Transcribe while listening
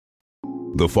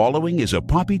The following is a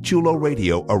Papi Chulo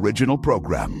Radio original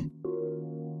program.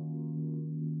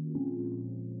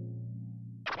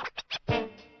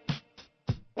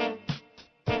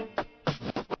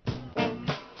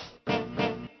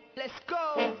 Let's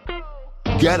go.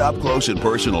 Get up close and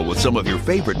personal with some of your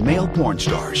favorite male porn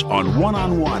stars on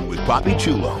One-on-One with Papi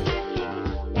Chulo.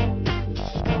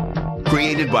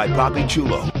 Created by Papi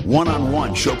Chulo,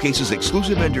 One-on-One showcases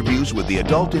exclusive interviews with the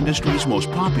adult industry's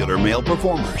most popular male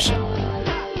performers.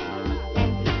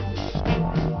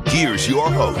 Here's your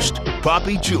host,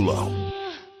 Papi Chulo.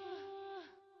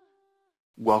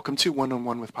 Welcome to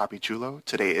One-on-One with Papi Chulo.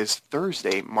 Today is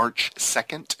Thursday, March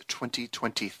 2nd,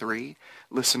 2023.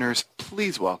 Listeners,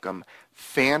 please welcome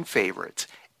fan favorite,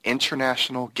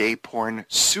 international gay porn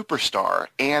superstar,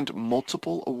 and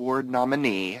multiple award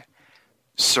nominee,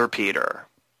 Sir Peter.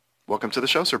 Welcome to the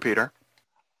show, Sir Peter.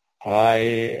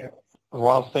 Hi.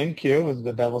 Well, thank you.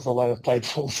 That was a lot of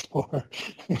titles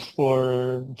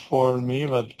for me,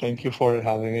 but thank you for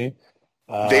having me.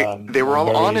 They were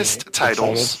all honest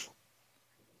titles. Excited.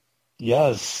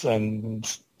 Yes, and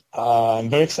I'm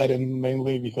very excited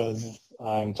mainly because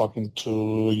I'm talking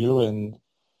to you and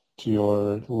to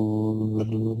your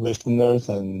listeners,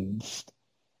 and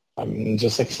I'm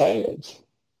just excited.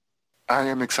 I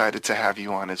am excited to have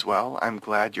you on as well. I'm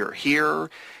glad you're here.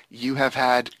 You have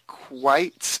had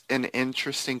quite an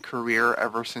interesting career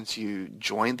ever since you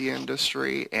joined the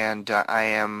industry, and I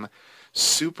am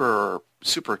super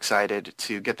excited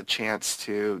to get the chance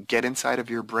to get inside of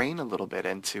your brain a little bit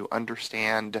and to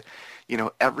understand,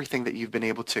 everything that you've been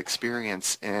able to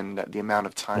experience in the amount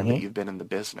of time that you've been in the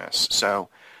business. So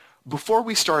before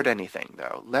we start anything,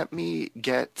 though, let me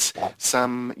get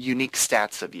some unique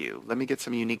stats of you. Let me get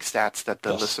some unique stats that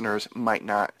the listeners might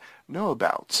not know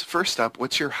about. First up,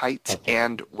 what's your height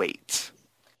and weight?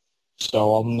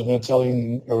 So I'm going to tell you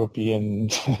in European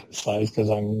size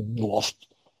because I'm lost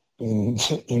in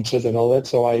inches and all that.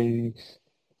 So I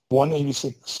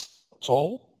 186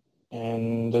 tall,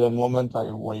 and at the moment I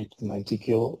weigh 90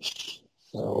 kilos.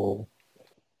 So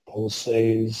I will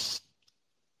say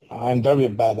I'm very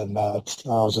bad at that.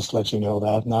 I'll just let you know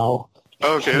that now.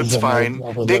 Okay, that's fine.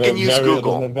 They can use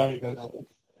Google. I'm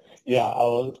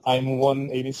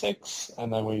 186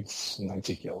 and I weigh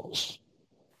 90 kilos.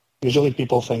 Usually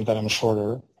people think that I'm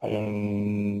shorter. I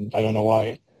don't know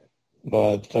why,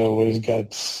 but I always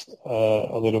get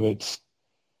a little bit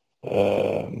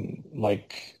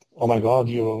like, oh my God,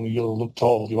 you look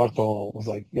tall. You are tall. I was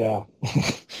like, yeah.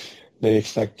 They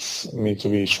expect me to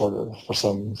be shorter for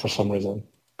some reason.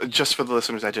 Just for the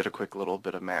listeners, I did a quick little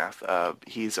bit of math.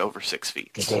 He's over 6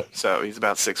 feet, so he's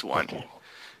about 6'1". Okay.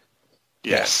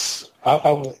 Yes. I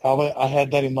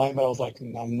had that in mind, but I was like,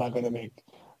 I'm not going to make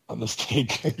a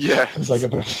mistake. Yeah. It's like I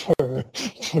prefer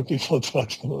for people to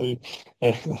actually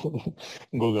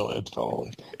Google it,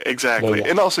 probably. Exactly.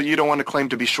 And also, you don't want to claim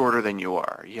to be shorter than you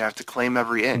are. You have to claim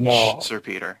every inch, Sir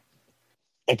Peter.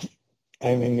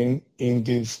 I mean, in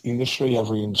this industry,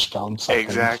 every inch counts.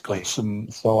 Exactly.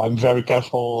 So I'm very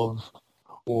careful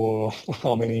of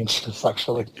how many inches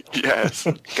actually. Yes.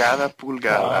 Cada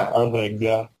pulgada. Are like,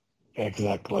 yeah,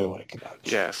 exactly like that.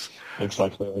 Yes.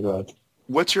 Exactly like that.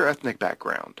 What's your ethnic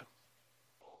background?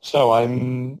 So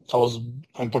I'm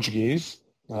Portuguese.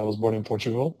 I was born in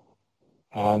Portugal,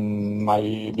 and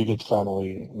my biggest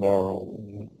family, they're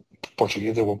all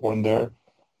Portuguese. They were born there,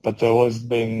 but there always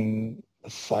been a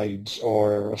side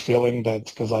or a feeling that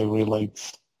because I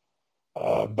relate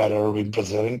better with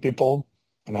Brazilian people,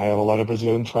 and I have a lot of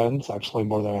Brazilian friends, actually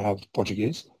more than I have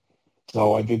Portuguese.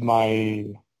 So I did my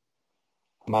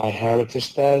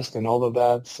heritage test and all of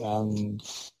that, and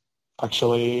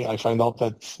actually I found out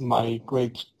that my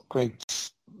great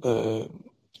grandfathers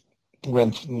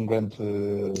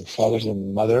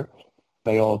and mother,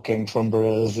 they all came from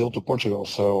Brazil to Portugal.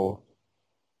 So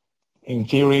in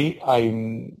theory,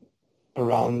 I'm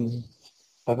around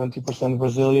 70%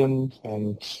 Brazilian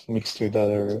and mixed with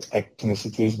other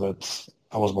ethnicities, but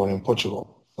I was born in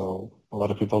Portugal, so a lot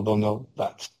of people don't know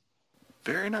that.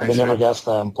 Very nice. They never guess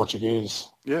that I'm Portuguese.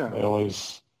 Yeah. They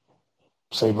always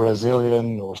say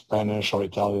Brazilian or Spanish or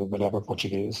Italian, but never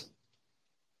Portuguese.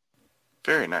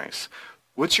 Very nice.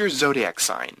 What's your zodiac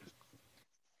sign?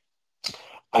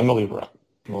 I'm a Libra.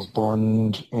 I was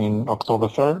born in October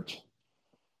 3rd,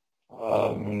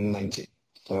 19.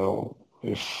 So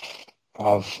if I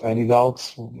have any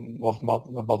doubts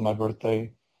about my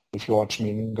birthday, if you watch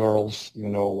Mean Girls, you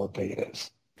know what day it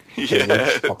is.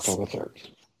 Yes. It's October 3rd.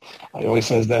 I always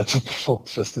say that to people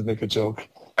just to make a joke.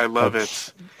 I love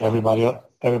it. Everybody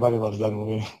loves that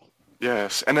movie.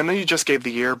 Yes. And I know you just gave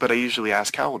the year, but I usually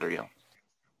ask, how old are you?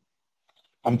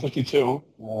 I'm 32.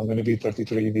 I'm going to be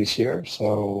 33 this year.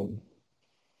 So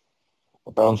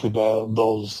apparently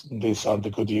these are the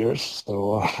good years.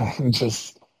 So I'm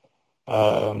just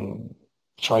um,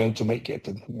 trying to make it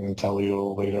and tell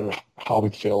you later how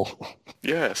it feels.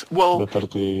 Yes. Well, The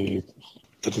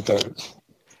 33rd.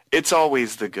 it's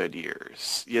always the good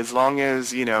years. As long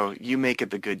as, you make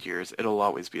it the good years, it'll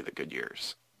always be the good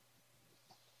years.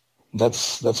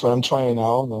 That's what I'm trying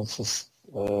now. That's just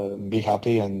be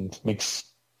happy and make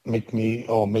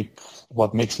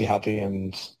what makes me happy,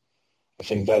 and I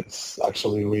think that's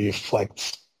actually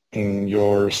reflects in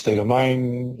your state of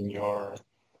mind, in your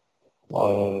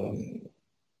uh,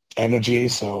 energy.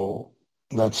 So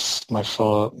that's my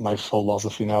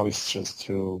philosophy now is just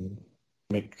to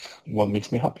make what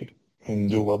makes me happy and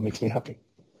do what makes me happy.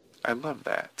 I love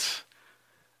that.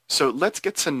 So let's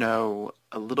get to know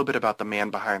a little bit about the man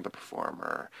behind the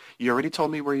performer. You already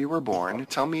told me where you were born.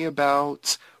 Tell me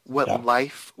about what Yeah.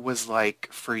 life was like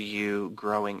for you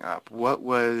growing up. What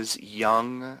was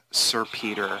young Sir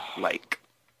Peter like?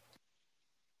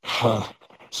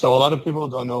 So a lot of people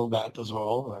don't know that as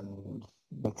well, and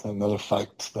that's another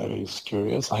fact that is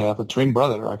curious. I have a twin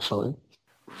brother actually,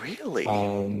 Really?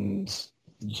 and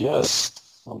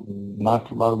yes,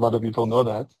 not a lot of people know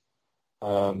that,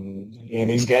 and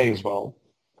he's gay as well.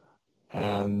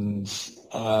 And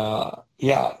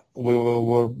yeah, we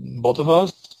were both of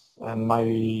us, and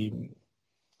my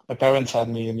parents had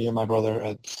me and my brother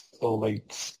at a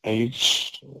late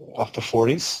age, after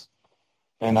 40s,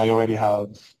 and I already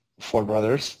have four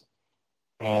brothers,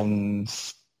 and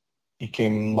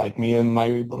became like me and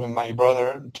my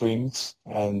brother, twins,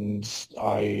 and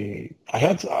I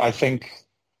had, I think,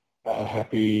 a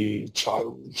happy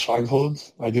childhood.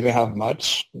 I didn't have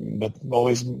much, but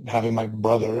always having my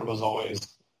brother was always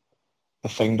the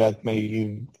thing that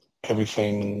made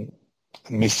everything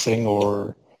missing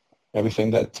or everything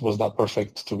that was not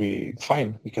perfect to be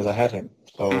fine because I had him.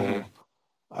 Hmm. So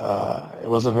it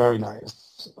was a very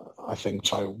nice, I think,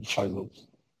 childhood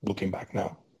looking back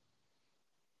now.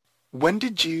 When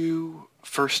did you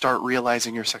first start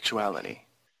realizing your sexuality?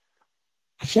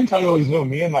 I think I always knew.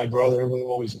 Me and my brother, we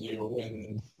always knew,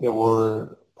 and there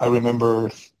were. I remember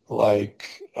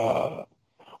like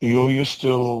you used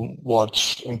to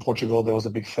watch in Portugal. There was a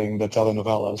big thing, the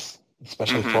telenovelas,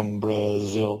 especially Hmm. from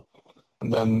Brazil,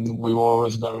 and then we were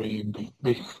always very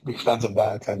big fans of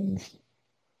that. And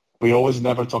we always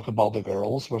never talk about the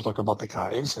girls. We talk about the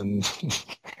guys. And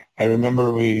I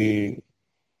remember we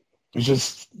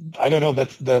just, I don't know,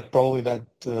 that probably that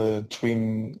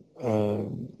twin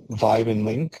vibe and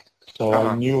link. So I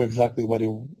Uh-huh. knew exactly what he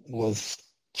was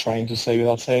trying to say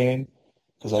without saying,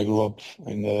 because I grew up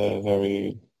in a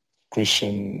very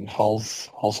Christian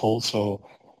household. So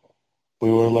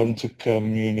we were learning to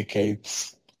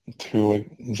communicate through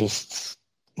just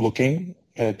looking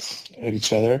at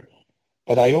each other.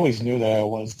 But I always knew that I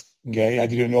was gay. I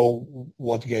didn't know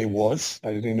what gay was.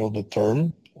 I didn't know the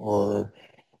term,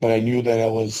 but I knew that I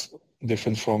was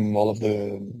different from all of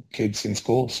the kids in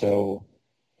school. So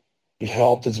it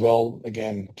helped as well,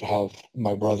 again, to have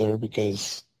my brother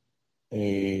because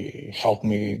he helped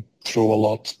me through a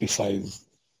lot besides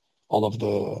all of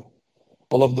the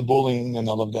all of the bullying and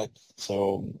all of that.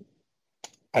 So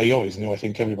I always knew. I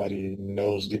think everybody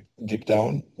knows deep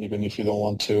down, even if you don't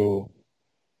want to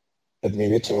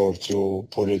admit it or to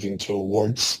put it into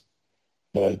words.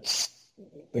 But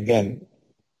again,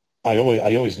 I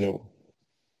always knew.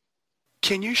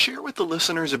 Can you share with the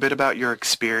listeners a bit about your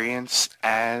experience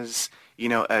as,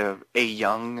 a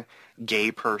young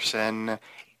gay person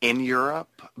in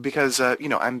Europe? Because,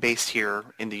 I'm based here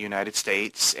in the United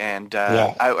States, and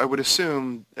Yeah. I would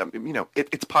assume,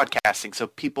 it's podcasting, so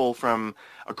people from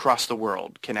across the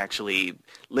world can actually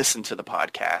listen to the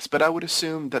podcast. But I would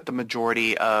assume that the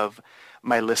majority of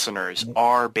my listeners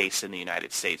are based in the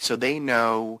United States, so they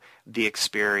know the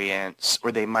experience,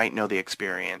 or they might know the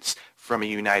experience from a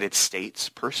United States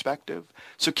perspective.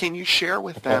 So can you share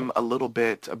with Okay. them a little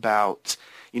bit about,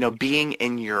 being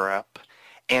in Europe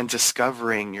and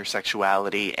discovering your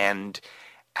sexuality and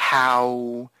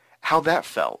how that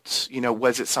felt?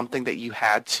 Was it something that you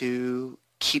had to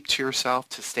keep to yourself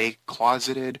to stay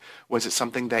closeted? Was it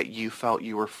something that you felt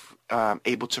you were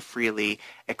able to freely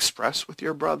express with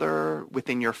your brother,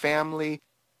 within your family?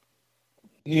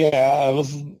 Yeah, I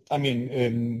was. I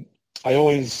mean, we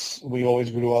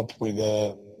always grew up with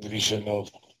the vision of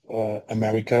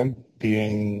America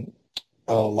being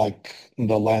like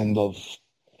the land of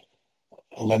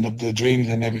the dreams,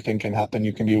 and everything can happen.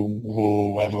 You can be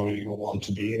whoever you want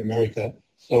to be in America.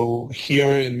 So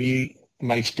here in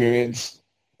my experience,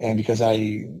 and because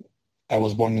I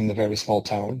was born in a very small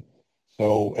town,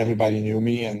 So everybody knew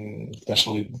me, and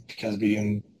especially because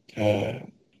being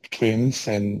twins,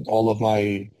 and all of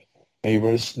my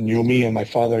neighbors knew me and my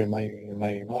father and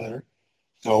my mother.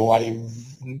 So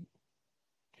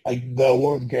the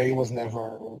word gay was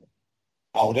never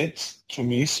outed to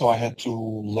me, so I had to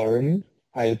learn.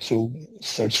 I had to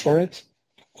search for it,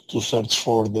 to search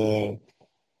for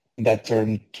that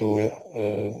term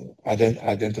to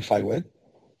identify with.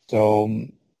 So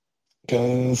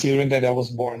considering that I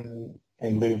was born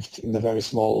and lived in a very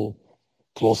small,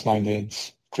 close-minded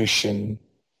Christian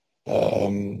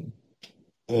um,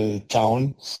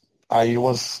 town, I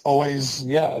was always,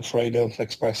 afraid of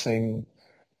expressing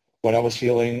what I was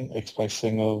feeling,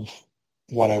 expressing of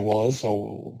what I was,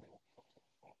 or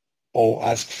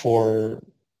ask for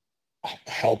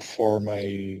help for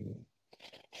my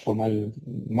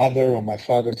mother or my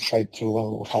father to try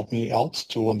to help me out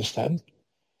to understand.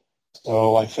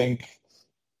 So I think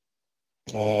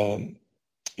um,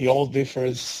 it all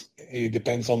differs. It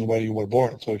depends on where you were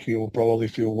born. So if you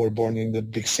were born in the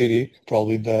big city,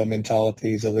 probably the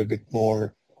mentality is a little bit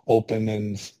more open,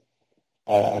 and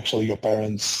actually your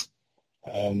parents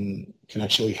can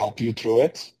actually help you through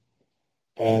it.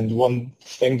 And one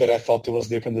thing that I thought was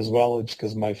different as well is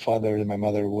because my father and my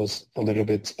mother was a little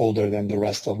bit older than the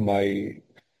rest of my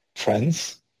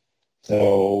friends.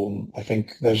 So I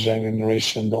think the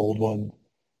generation, the old one,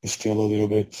 is still a little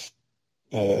bit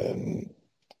um,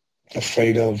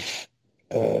 afraid of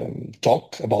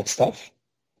talk about stuff.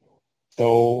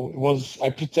 So I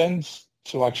pretend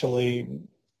to actually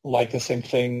like the same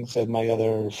things as my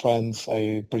other friends.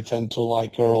 I pretend to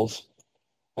like girls.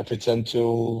 I pretend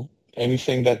to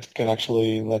anything that can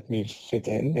actually let me fit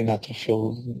in and not to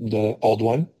feel the odd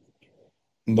one.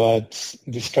 But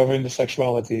discovering my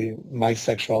sexuality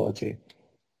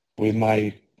with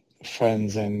my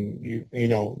friends, and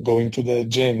going to the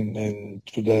gym and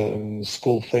to the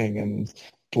school thing, and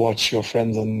to watch your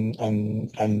friends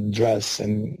and dress,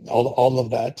 and all of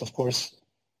that, of course,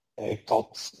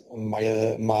 caught my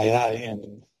eye,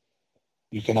 and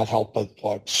you cannot help but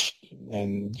watch,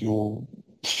 and you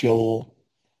feel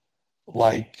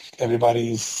like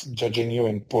everybody's judging you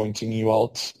and pointing you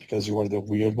out because you are the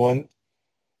weird one.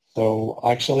 So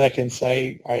actually, I can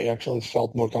say I actually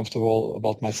felt more comfortable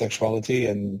about my sexuality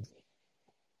and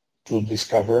to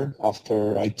discover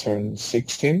after I turned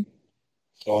 16.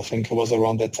 So I think it was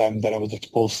around that time that I was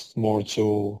exposed more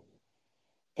to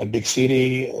a big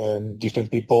city and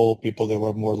different people that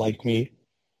were more like me,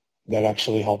 that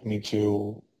actually helped me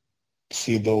to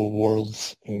see the world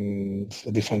in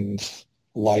a different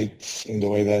light, in the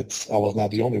way that I was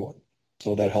not the only one.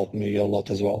 So that helped me a lot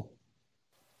as well.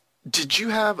 Did you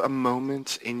have a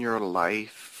moment in your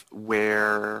life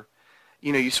where,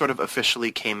 you sort of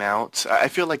officially came out? I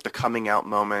feel like the coming out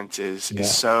moment is Yeah.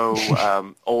 so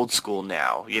old school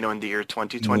now, in the year Yeah.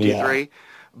 2023.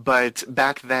 But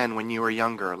back then, when you were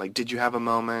younger, like, did you have a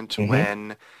moment hmm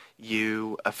when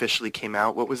you officially came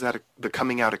out? What was the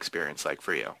coming out experience like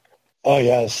for you? Oh,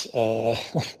 yes.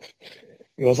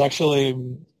 It was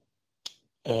actually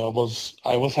was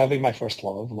I was having my first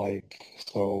love, like,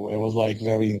 so it was like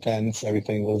very intense.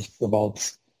 Everything was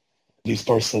about this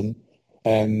person.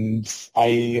 And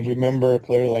I remember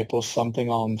clearly I posted something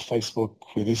on Facebook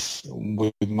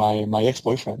with my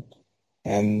ex-boyfriend,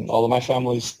 and all of my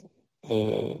families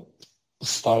uh,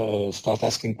 start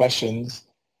asking questions.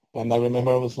 And I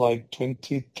remember I was like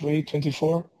 23,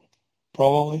 24,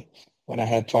 probably, when I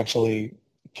had to actually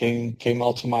came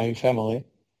out to my family.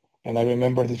 And I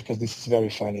remember this because this is very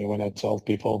funny. When I tell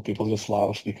people just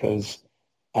laugh, because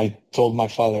I told my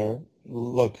father,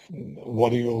 look,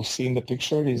 what you see in the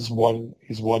picture is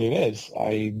what it is.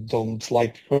 I don't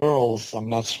like girls. I'm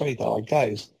not straight. I like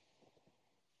guys.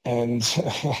 And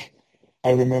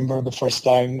I remember the first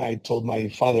time I told my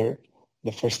father,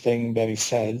 the first thing that he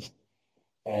said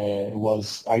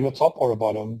was, "Are you a top or a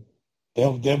bottom?"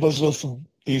 There was just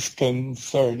his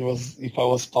concern was if I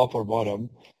was top or bottom.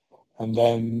 And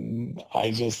then I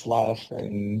just laughed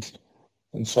and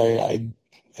say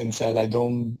and said, I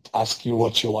don't ask you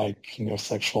what you like in your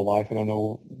sexual life. I don't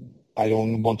know. I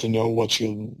don't want to know what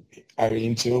you are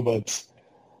into, but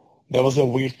there was a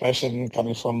weird question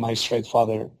coming from my straight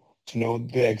father to know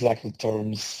the exact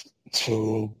terms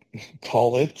to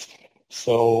call it.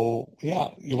 So yeah,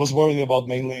 he was worried about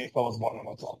mainly if I was bottom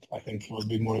or top. I think he would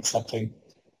be more accepting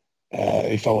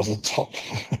if I was a top.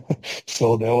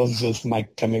 So that was just my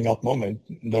coming out moment.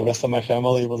 The rest of my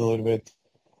family was a little bit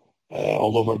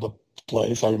all over the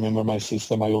place. I remember my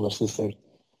older sister,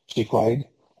 she cried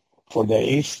for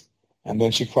days, and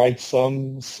then she cried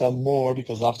some more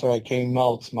because after I came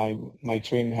out, my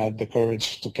twin had the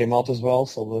courage to came out as well.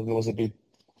 So there was a bit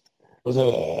was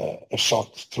a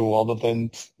shock through all of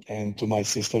it, and to my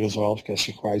sister as well, because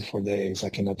she cried for days. I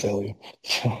cannot tell you.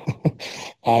 So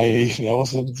that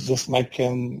was just my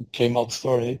came out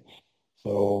story.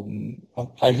 So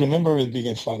I remember it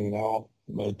being funny now,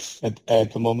 but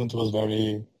at the moment it was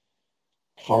very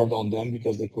hard on them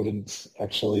because they couldn't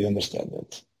actually understand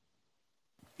it.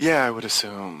 Yeah, I would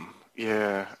assume.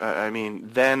 Yeah, I mean,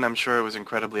 then I'm sure it was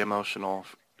incredibly emotional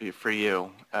for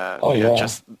you. Oh yeah,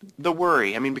 Just the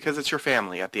worry. I mean, because it's your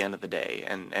family at the end of the day,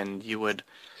 and you would,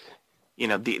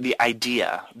 the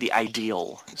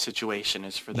ideal situation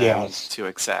is for them yes, to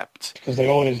accept. because they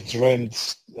always dreamed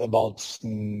about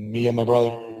me and my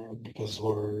brother because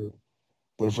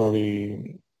we're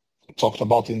very talked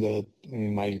about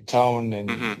in my town,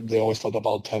 and Hmm. they always thought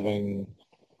about having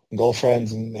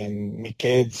girlfriends and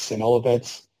kids and all of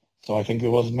that. So I think it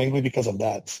was mainly because of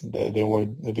that. They were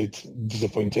a bit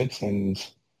disappointed,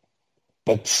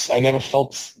 but I never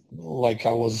felt like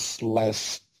I was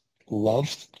less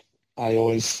loved. I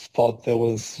always thought there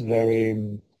was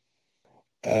very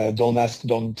don't ask,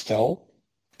 don't tell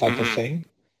type of Hmm. thing.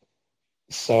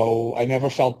 So I never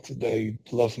felt they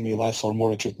loved me less or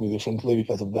more or treat me differently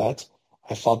because of that.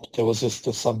 I thought there was just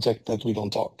a subject that we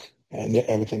don't talk and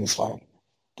everything is fine.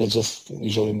 That's just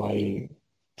usually my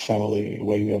family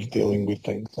way of dealing with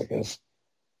things, I guess.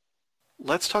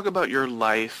 Let's talk about your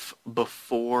life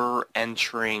before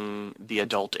entering the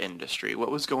adult industry.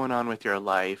 What was going on with your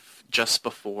life just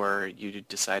before you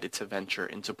decided to venture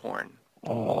into porn?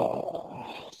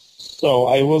 So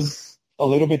I was a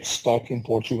little bit stuck in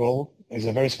Portugal. It's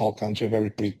a very small country, a very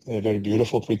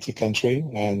beautiful, pretty country,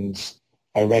 and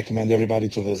I recommend everybody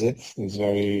to visit. It's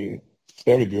very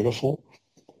beautiful.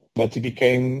 But it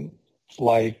became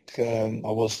like I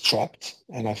was trapped,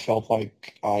 and I felt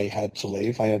like I had to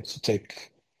leave. I had to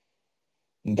take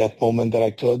that moment that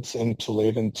I could and to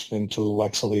live and to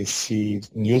actually see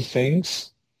new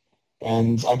things.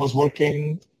 And I was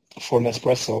working for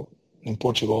Nespresso in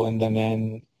Portugal, and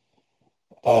then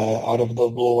out of the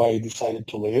blue, I decided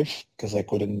to leave because I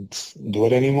couldn't do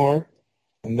it anymore.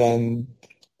 And then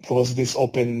there was this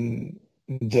open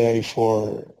day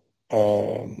for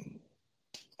a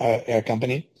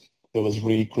company that was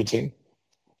recruiting.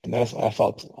 And that's I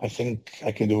thought, I think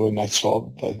I can do a nice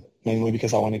job, but mainly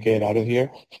because I want to get out of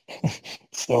here.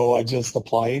 So I just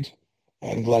applied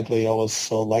and gladly I was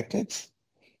selected.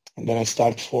 And then I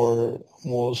started for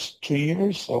almost 2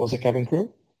 years. I was a cabin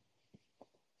crew.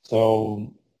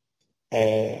 So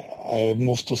I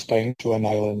moved to Spain to an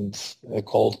island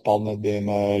called Palma de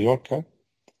Mallorca.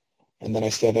 And then I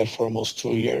stayed there for almost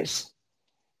 2 years.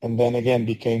 And then again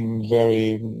became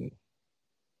very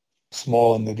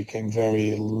small and it became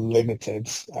very limited.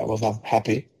 I was not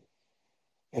happy.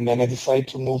 And then I decided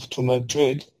to move to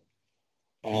Madrid.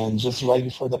 And just right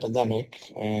before the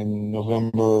pandemic, in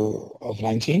November of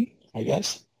 19, I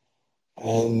guess.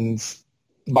 And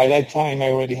by that time,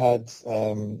 I already had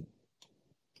my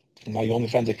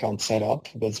OnlyFans account set up.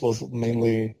 This was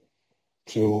mainly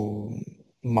to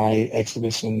my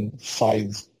exhibition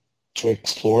side to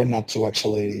explore, not to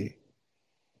actually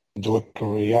do a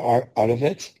career out of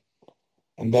it.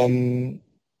 And then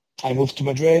I moved to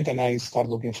Madrid and I started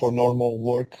looking for normal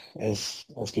work, as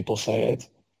people say it.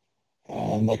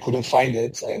 And I couldn't find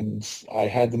it. And I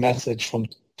had a message from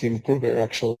Tim Kruger,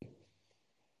 actually.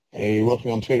 He wrote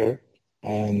me on Twitter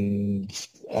and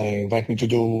invited me to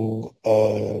do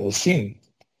a scene.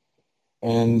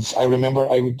 And I remember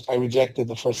I rejected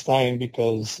the first time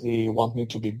because he wanted me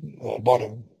to be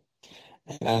bottom.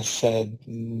 And I said,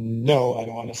 no, I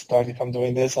don't want to start. If I'm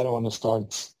doing this, I don't want to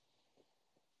start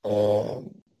uh,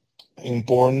 in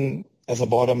porn as a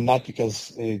bottom, not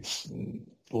because it's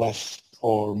less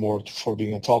or more for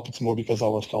being a top. It's more because I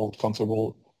was felt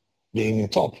comfortable being a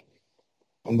top.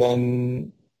 And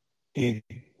then he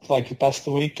passed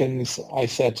the week, and I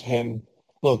said to him,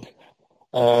 "Look,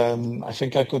 I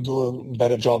think I could do a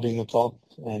better job being a top."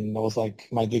 And I was like,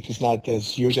 "My dick is not as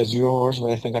huge as yours,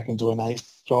 but I think I can do a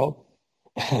nice job."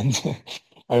 And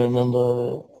I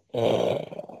remember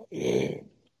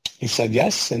he said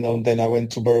yes, and then I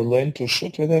went to Berlin to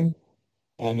shoot with him,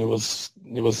 and it was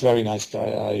very nice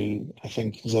guy. I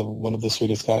think he's one of the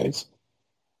sweetest guys,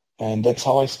 and that's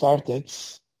how I started.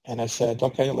 And I said,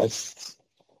 okay, let's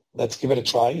give it a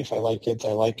try. If I like it,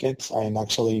 I like it. I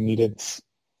actually needed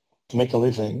to make a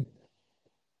living,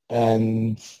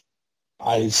 and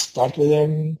I started with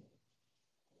him.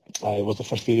 It was the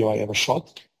first video I ever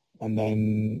shot, and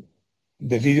then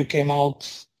the video came out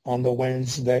on the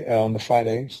Wednesday, on a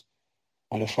Friday,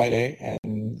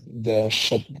 and the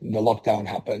lockdown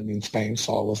happened in Spain,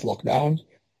 so I was locked down,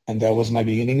 and that was my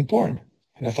beginning in porn.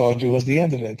 and I thought it was the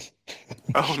end of it.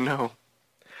 Oh no.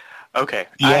 Okay.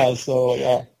 Yeah, so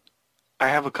yeah. I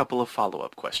have a couple of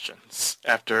follow-up questions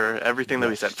after everything that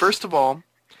we said. Yes. First of all,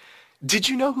 did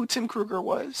you know who Tim Kruger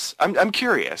was? I'm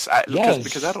curious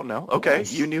because I Yes. don't know. Okay,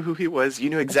 Yes. you knew who he was. You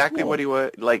knew Of exactly what course. he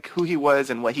was, like who he was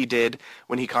and what he did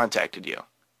when he contacted you.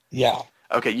 Yeah.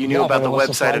 Okay, you knew Yeah, about but I the was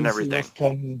website and surprised he everything. was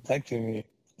contacting me.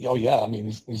 Oh yeah, I mean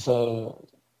he's a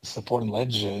supporting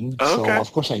legend, so Okay,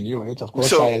 of course I knew it. Of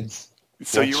course I so had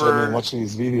so you been were watching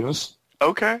his videos.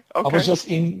 okay. I was Okay, just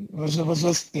was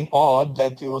just in awe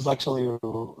that he was actually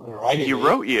writing he me,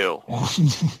 wrote you. and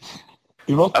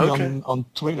he wrote me Okay, on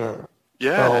Twitter. So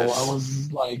I yes,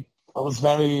 was like, I was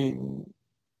very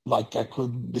like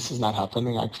this is not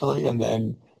happening actually, and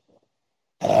then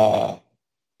uh,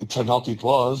 it turned out it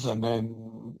was, and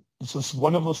then it's just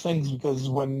one of those things because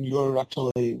when you're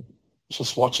actually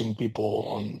just watching people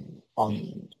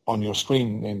on your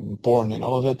screen and porn and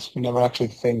all of it, you never actually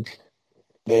think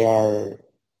they are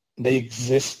they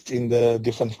exist in the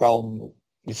different realm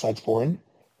besides porn.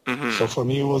 So hmm for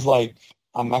me, it was like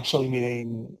I'm actually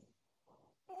meeting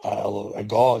a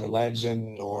god, a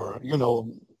legend, or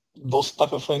those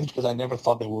type of things because I never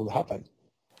thought they would happen.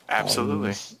 And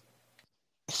absolutely.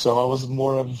 so I was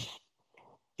more of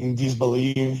in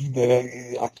disbelief that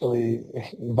he actually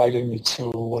invited me to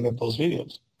one of those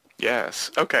videos. Yes.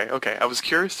 Okay. Okay. I was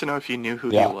curious to know if you knew who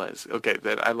he Yeah. was. Okay.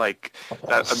 That I like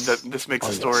that. That Yes. this makes Oh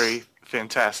the yes. story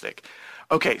fantastic.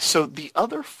 Okay. So the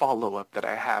other follow-up that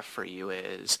I have for you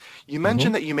is you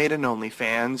mentioned Hmm. that you made an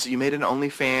OnlyFans. You made an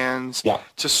OnlyFans Yeah.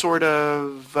 to sort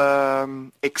of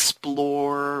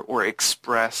explore or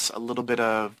express a little bit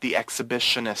of the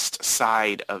exhibitionist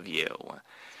side of you.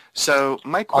 So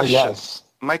Oh yes.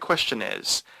 my question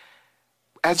is,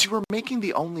 as you were making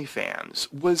the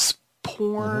OnlyFans, was Hmm.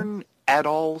 porn at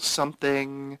all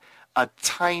something, a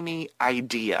tiny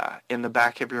idea in the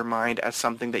back of your mind as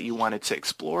something that you wanted to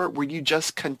explore? Were you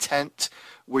just content?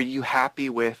 Were you happy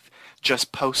with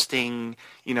just posting,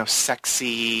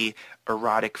 sexy,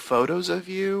 erotic photos of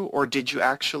you? Or did you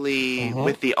actually, Hmm.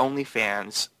 with the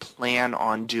OnlyFans, plan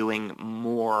on doing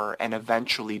more and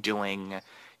eventually doing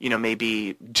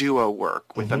maybe duo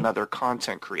work with Hmm. another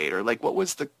content creator? Like, what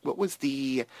was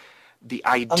the I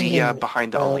idea mean,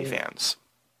 behind the OnlyFans?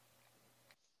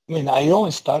 I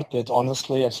only started,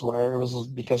 honestly, I swear, it was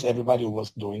because everybody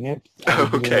was doing it. I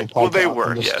Okay. didn't Well, quite they were,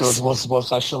 understood yes.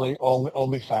 was actually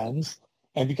only fans.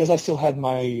 And because I still had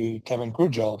my Kevin Crew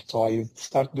job, so I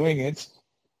started doing it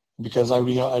because I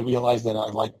realized that I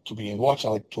like to be in watch. I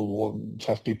like to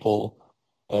have people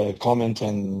comment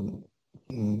and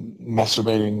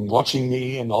masturbating, watching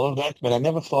me and all of that. But I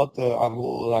never thought I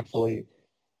would actually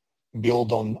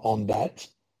build on that.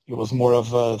 It was more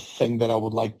of a thing that I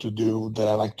would like to do, that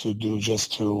I like to do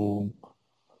just to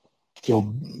feel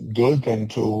good and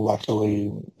to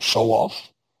actually show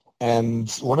off. And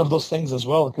one of those things as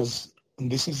well, because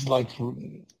this is like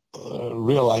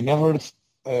real. I never,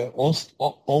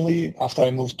 only after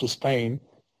I moved to Spain,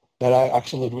 that I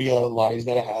actually realized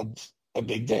that I had a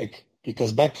big dick.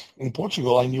 Because back in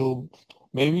Portugal, I knew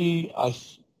maybe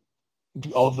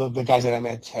all the guys that I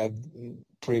met had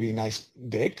pretty nice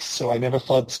dicks, so I never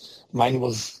thought mine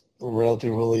was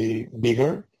relatively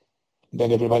bigger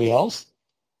than everybody else.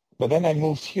 But then I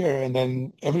moved here, and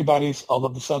then everybody's all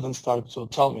of a sudden started to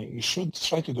tell me, "You should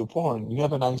try to do porn. You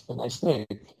have a nice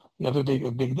dick. You have a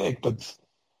big dick." But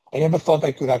I never thought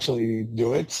I could actually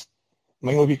do it,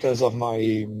 mainly because of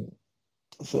my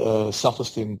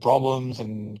self-esteem problems,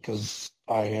 and because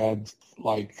I had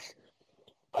like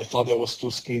I thought I was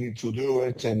too skinny to do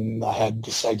it, and I had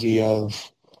this idea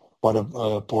of what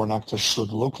a porn actor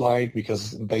should look like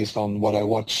because based on what I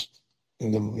watched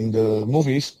in the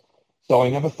movies. So I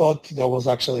never thought there was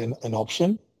actually an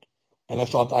option, and I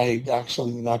thought I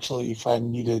actually if I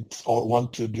needed or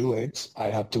want to do it, I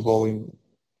had to go in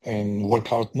and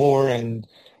work out more and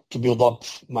to build up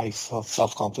my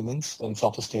self-confidence and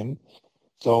self-esteem.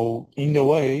 So in a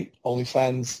way,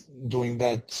 OnlyFans doing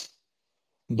that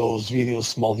those videos,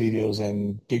 small videos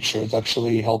and pictures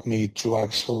actually helped me to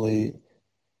actually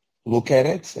look at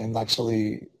it and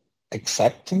actually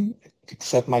accept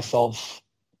myself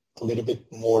a little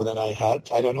bit more than I had.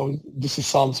 I don't know,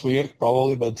 sounds weird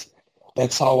probably, but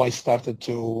that's how I started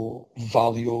to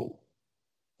value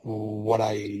what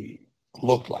I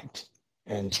looked like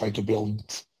and try to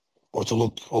build or to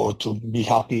look or to be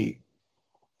happy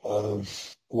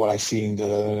of what I see in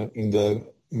the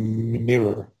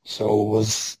mirror. So it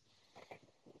was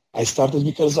I started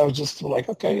because I was just like,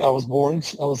 okay, I was bored.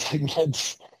 I was like,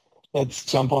 let's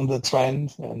jump on the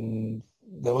trend, and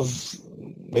that was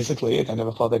basically it. I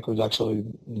never thought I could actually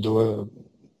do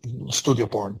a studio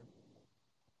porn.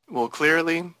 Well,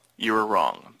 clearly, you were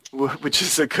wrong, which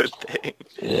is a good thing.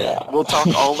 Yeah. We'll talk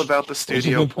all about the Which is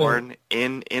a studio good thing. porn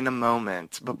in a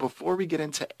moment. But before we get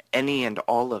into any and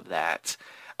all of that,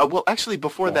 well, actually,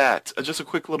 before Yeah. that, just a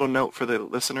quick little note for the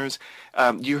listeners.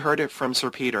 You heard it from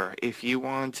Sir Peter. If you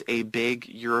want a big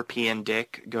European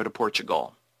dick, go to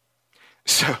Portugal.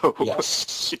 So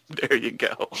Yes. there you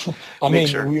go. I Make mean,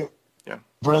 sure. we Yeah.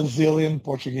 Brazilian,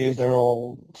 Portuguese,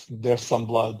 there's some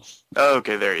bloods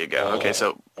Okay, there you go. Okay,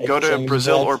 so go to exchange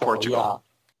Brazil that. or So Portugal.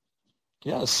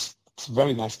 yeah, yes, it's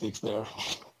very nice gigs there.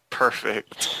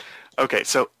 Perfect. Okay,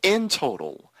 so in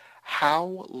total,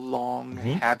 how long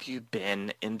hmm have you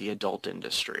been in the adult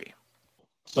industry?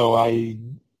 So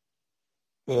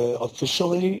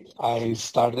officially I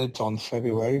started on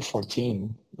February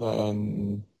 14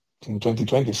 in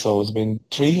 2020. So it's been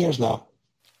 3 years now.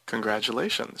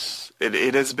 Congratulations.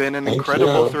 It has been an Thank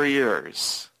incredible you. 3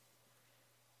 years.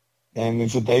 And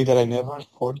it's a day that I never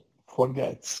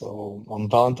forget. So on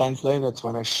Valentine's Day, that's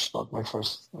when I shot my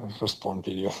first porn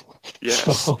video.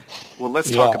 Yes. So Well,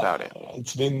 let's talk yeah, about it.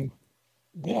 it's been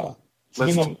yeah,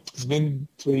 Let's it's been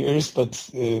 3 years, but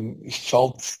it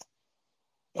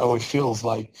feels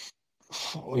like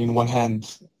in one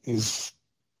hand is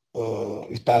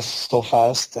it passed so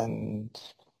fast, and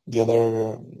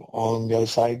on the other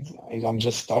side, I'm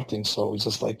just starting, so it's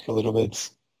just like a little bit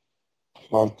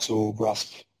hard to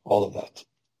grasp all of that.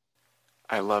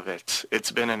 I love it.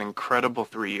 It's been an incredible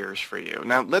 3 years for you.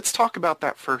 Now, let's talk about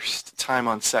that first time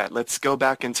on set. Let's go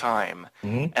back in time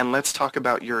hmm and let's talk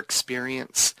about your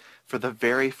experience for the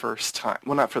very first time.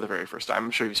 Well, not for the very first time.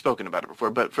 I'm sure you've spoken about it before,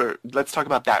 but let's talk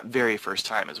about that very first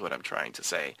time is what I'm trying to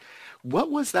say. What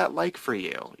was that like for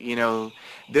you? You know,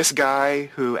 this guy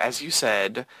who, as you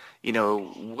said, you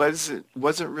know,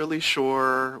 wasn't really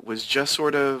sure, was just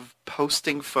sort of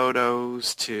posting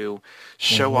photos to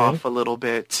show hmm off a little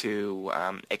bit, to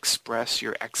express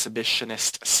your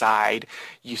exhibitionist side.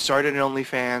 You started an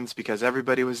OnlyFans because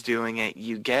everybody was doing it.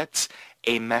 You get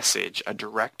a message, a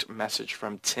direct message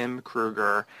from Tim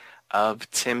Kruger of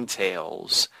Tim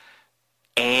Tales,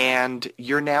 and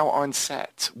you're now on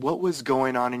set. What was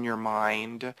going on in your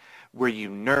mind? Were you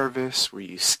nervous? Were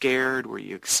you scared? Were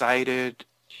you excited?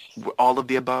 All of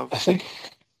the I above? think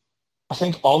I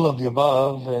think all of the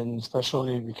above, and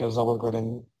especially because I was going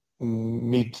to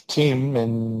meet Tim,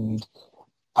 and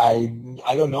I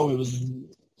don't know, it was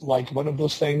like one of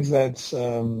those things that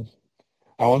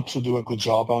I want to do a good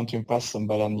job, I want to impress them,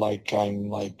 but I'm like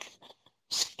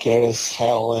scared as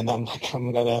hell, and I'm like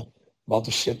I'm gonna about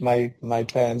to shit my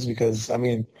pants because I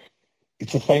mean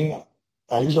it's a thing.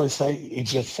 I usually say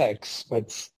it's just sex, but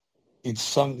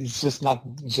it's just not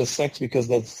just sex because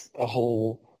that's a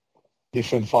whole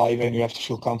different vibe, and you have to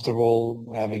feel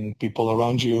comfortable having people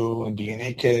around you and being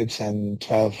naked and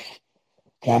have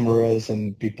cameras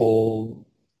and people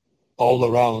all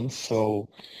around. So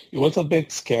it was a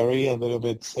bit scary, a little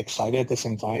bit excited at the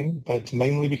same time, but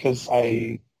mainly because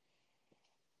I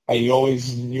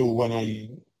always knew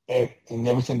in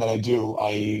everything that I do,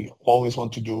 I always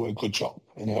want to do a good job,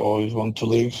 and I always want to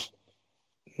leave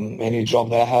any job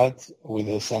that I had with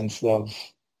a sense of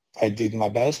I did my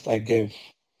best, I gave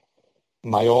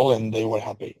my all, and they were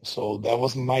happy. So that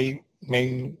was my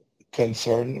main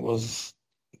concern, was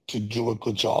to do a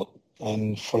good job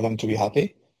and for them to be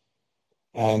happy.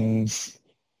 And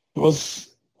it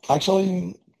was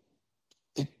actually,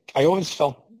 I always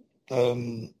felt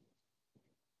um,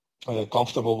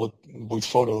 comfortable with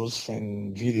photos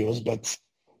and videos, but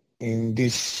in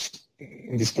this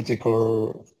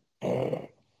particular uh,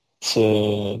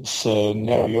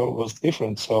 scenario was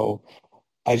different. So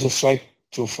I just tried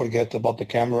to forget about the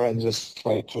camera and just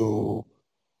try to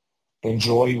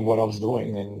enjoy what I was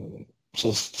doing and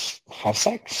just have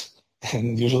sex.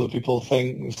 And usually people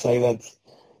say that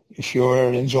if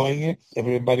you're enjoying it,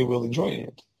 everybody will enjoy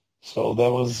it. So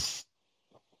that was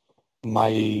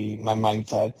my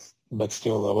mindset. But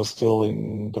still, I was still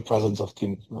in the presence of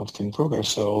Tim Kruger,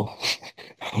 so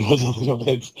I was a little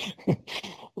bit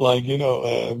like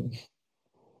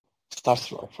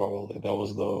starstruck. Probably that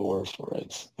was the word for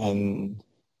it, and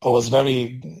I was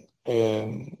very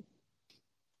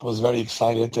I was very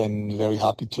excited and very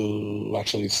happy to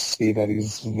actually see that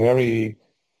he's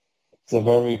a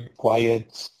very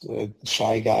quiet,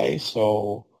 shy guy,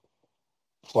 so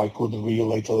I could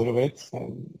relate a little bit,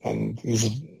 and he's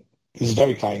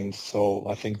very kind. So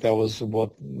I think that was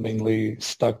what mainly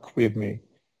stuck with me,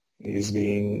 is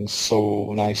being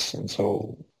so nice and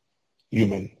so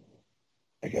human,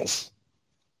 I guess.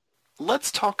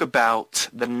 Let's talk about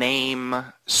the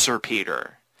name Sir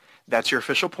Peter. That's your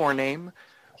official porn name.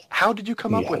 How did you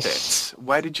come up with Yes. it?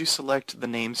 Why did you select the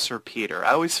name Sir Peter?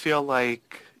 I always feel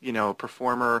like a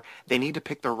performer, they need to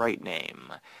pick the right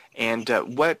name. And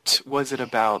what was it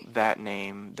about that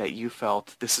name that you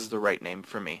felt this is the right name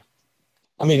for me?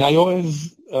 I mean, I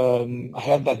always I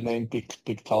had that name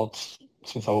picked out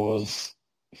since I was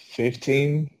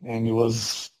 15, and it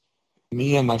was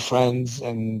me and my friends,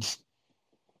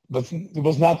 but it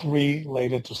was not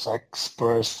related to sex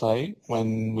per se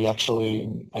when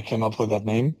I came up with that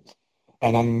name.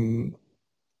 And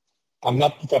I'm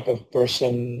not the type of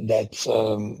person that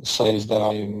says that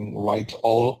I'm right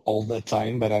all the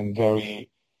time, but I'm very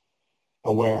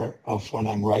aware of when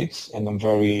I'm right, and I'm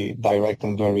very direct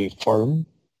and very firm.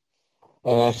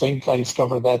 And I think I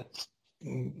discovered that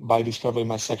by discovering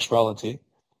my sexuality,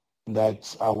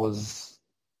 that I was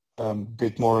a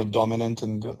bit more dominant,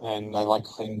 and I like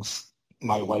things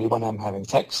my way when I'm having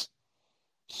sex.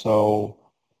 So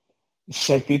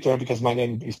Sir Peter, because my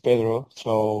name is Pedro,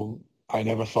 so I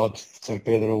never thought Sir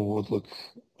Pedro would look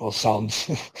or sound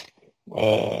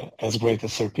as great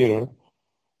as Sir Peter.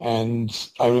 And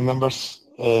I remember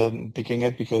picking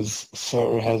it because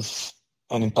Sir has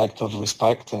an impact of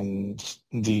respect, and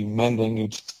demanding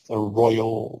it's a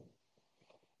royal,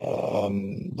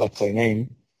 let's say,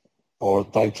 name or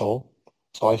title.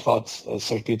 So I thought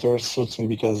Sir Peter suits me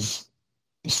because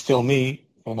it's still me,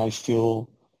 and I still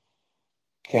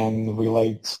can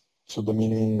relate to the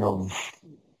meaning of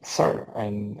Sir.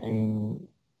 And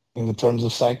in the terms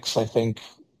of sex, I think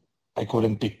I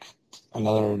couldn't pick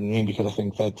another name because I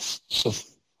think that's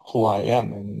just who I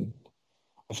am. And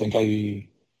I think I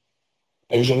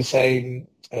usually say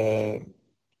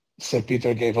Sir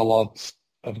Peter gave a lot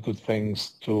of good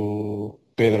things to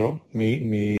Pedro,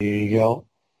 Miguel,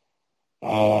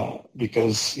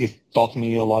 because it taught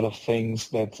me a lot of things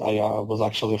that I was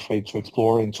actually afraid to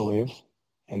explore and to live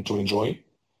and to enjoy.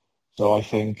 So I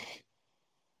think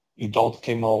it all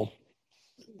came out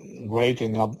great,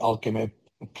 and all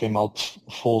came out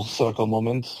full circle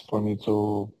moment for me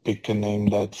to pick a name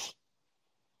that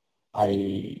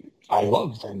I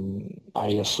loved, and I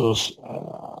associate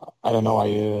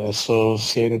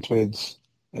it with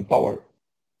power.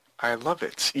 I love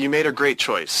it. You made a great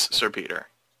choice, Sir Peter.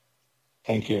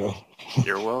 Thank you.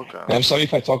 You're welcome. I'm sorry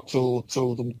if I talk too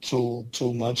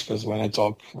much, because when I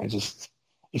talk,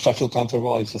 if I feel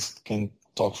comfortable, I just can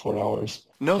talk for hours.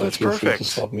 No, so that's feel perfect. Free to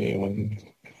stop me when.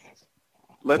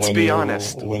 Let's be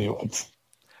honest. When you want.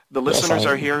 The listeners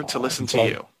are here to listen to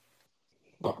you.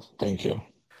 Oh, thank you.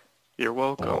 You're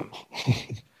welcome.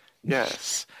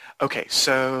 Yes. Okay,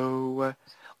 so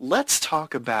let's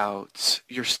talk about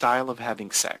your style of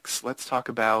having sex. Let's talk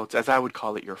about, as I would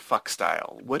call it, your fuck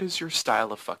style. What is your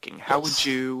style of fucking? How would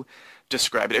you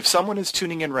describe it? If someone is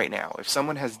tuning in right now, if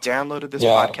someone has downloaded this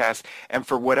podcast and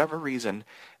for whatever reason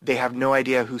they have no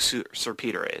idea who Sir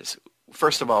Peter is,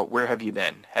 first of all, where have you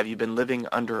been? Have you been living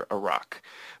under a rock?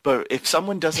 But if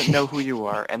someone doesn't know who you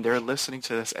are and they're listening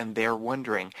to this and they're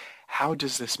wondering, how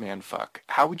does this man fuck?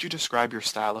 How would you describe your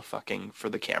style of fucking for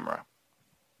the camera?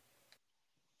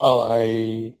 Well,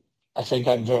 I think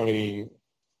I'm very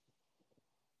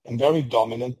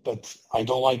dominant, but I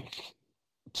don't like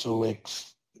to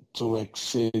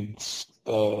exceed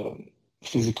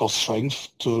physical strength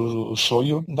to show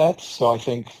you that. So I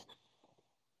think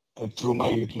through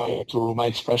my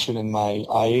expression in my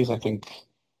eyes, I think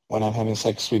when I'm having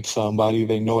sex with somebody,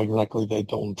 they know exactly they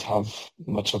don't have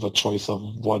much of a choice of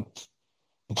what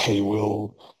they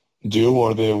will do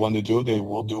or they want to do. They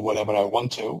will do whatever I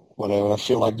want to, whatever I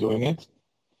feel like doing it.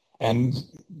 And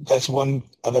that's one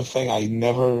other thing. I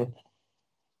never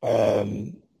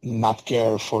not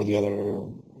care for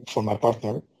my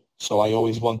partner. So I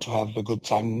always want to have a good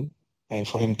time and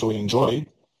for him to enjoy.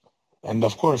 And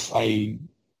of course,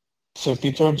 Sir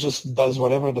Peter just does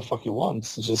whatever the fuck he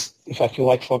wants. Just if I feel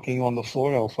like fucking on the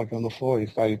floor, I'll fuck on the floor.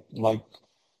 If I like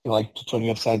to turn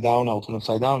you upside down, I'll turn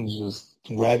upside down. Just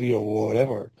grab you or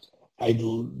whatever. I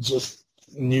just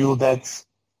knew that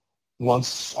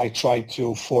once I try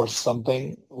to force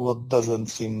something, what doesn't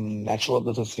seem natural,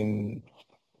 doesn't seem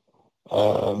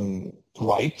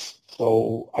right.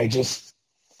 So I just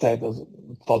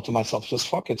thought to myself, just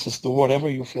fuck it, just do whatever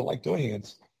you feel like doing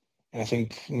it. And I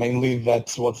think mainly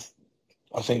that's what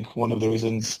I think one of the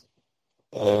reasons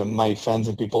my fans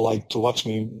and people like to watch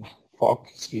me fuck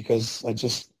is because I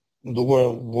just do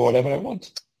whatever I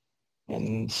want.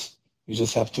 And you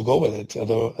just have to go with it.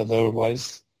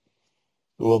 Otherwise,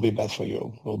 it will be bad for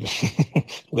you.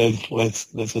 Let's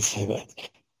just say that.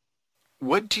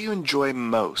 What do you enjoy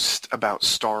most about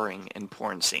starring in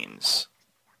porn scenes?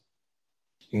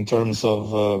 In terms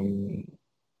of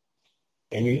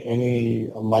any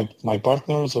like my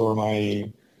partners or my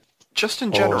just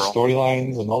in general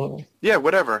storylines and all of it. Yeah,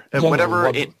 whatever.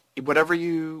 whatever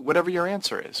your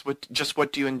answer is.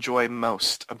 What do you enjoy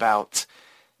most about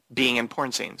being in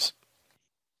porn scenes?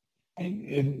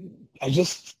 I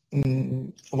just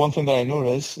one thing that I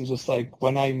notice is just like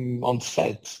when I'm on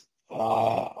set,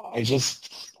 I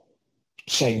just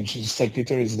change. It's like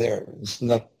Peter is there. It's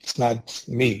not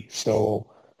me. So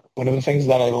one of the things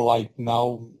that I like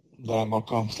now that I'm more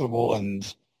comfortable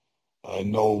and I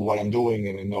know what I'm doing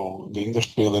and I know the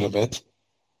industry a little bit,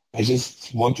 I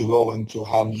just want to go and to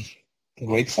have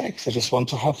great sex. I just want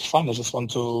to have fun. I just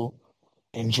want to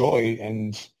enjoy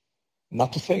and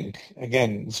not to think.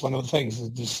 Again, it's one of the things.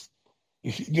 It's just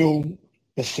if you do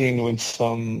a scene with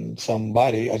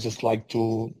somebody, I just like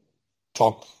to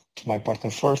talk to my partner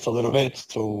first a little bit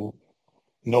to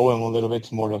know him a little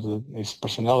bit more of his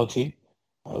personality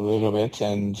a little bit,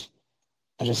 and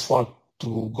I just want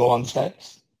to go on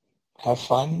set, have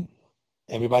fun.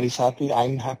 Everybody's happy.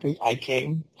 I'm happy. I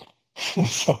came,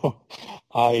 so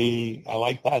I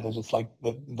like that. I just like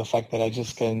the fact that I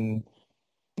just can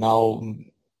now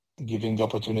giving the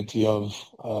opportunity of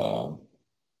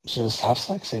just have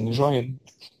sex and enjoy it.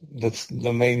 That's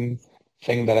the main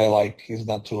thing that I like, is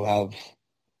not to have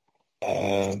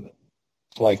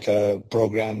like a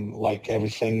program like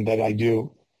everything that I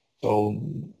do. So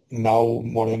now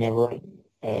more than ever,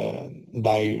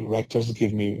 directors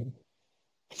give me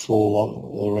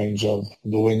full range of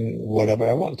doing whatever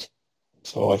I want.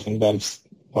 So I think that's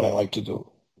what I like to do,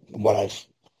 what I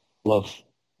love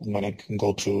when I can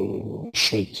go to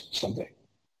shoot something.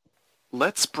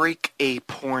 Let's break a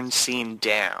porn scene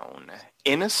down.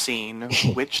 In a scene,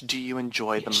 which do you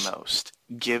enjoy the most,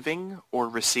 giving or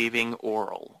receiving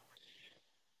oral?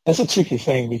 That's a tricky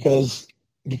thing because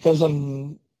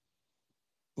I'm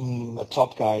a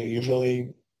top guy.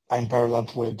 Usually I'm paired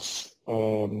up with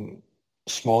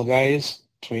small guys,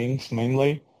 twins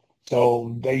mainly.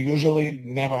 So they usually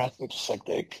never ask me to suck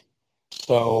dick.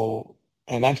 So,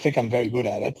 and I think I'm very good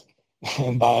at it,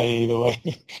 by the way.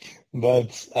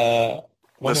 But one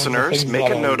of the Listeners, things make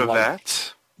that a I note of like,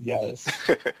 that. yes,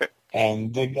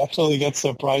 and they actually get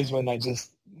surprised when I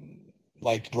just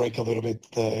like break a little bit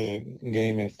the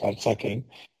game and start sucking.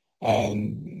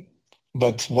 And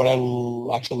but what I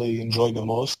actually enjoy the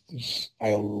most is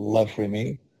I love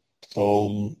rimming.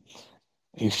 So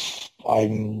if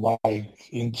I'm like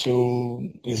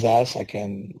into his ass, I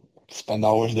can spend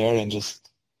hours there and just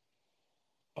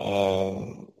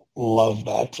love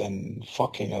that and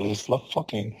fucking. I just love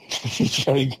fucking. It's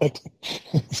very good,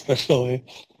 especially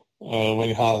when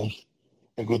you have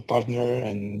a good partner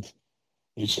and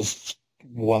you just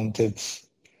want it.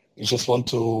 You just want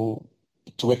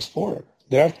to explore.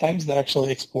 There are times that I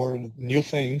actually explore new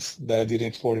things that I didn't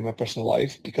explore in my personal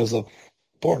life because of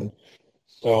porn.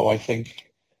 So I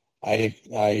think I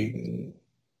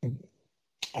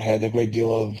had a great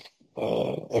deal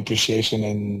of appreciation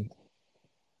and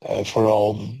for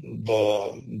all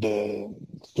the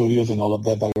studios and all of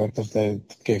the directors that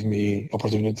gave me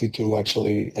opportunity to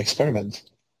actually experiment.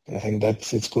 And I think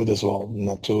that it's good as well,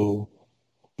 not to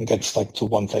get stuck to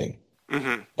one thing.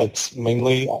 Mm-hmm. But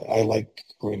mainly, I like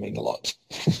screaming a lot.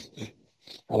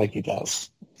 I like it as.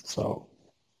 So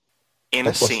In a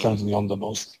that's what scene. turns me on the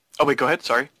most. Oh, wait, go ahead.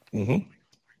 Sorry. Mm-hmm.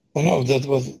 Well, no, that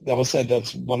was said.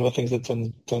 That's one of the things that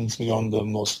turns me on the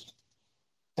most.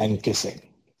 And kissing,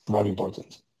 very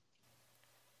important.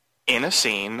 In a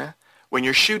scene, when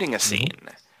you're shooting a scene,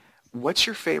 Mm-hmm. what's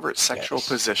your favorite sexual Yes.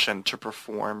 position to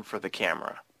perform for the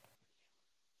camera?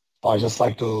 I just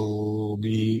like to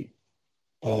be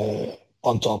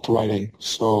on top writing,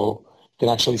 so you can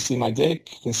actually see my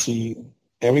dick, you can see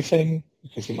everything, you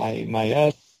can see my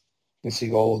ass, you can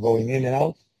see all going in and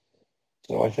out.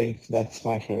 So I think that's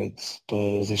my favorite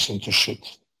position to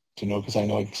shoot, because I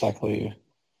know exactly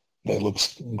that it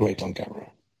looks great on camera.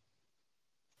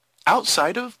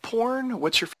 Outside of porn,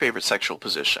 what's your favorite sexual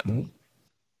position?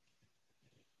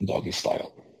 Mm-hmm. Doggy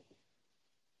style,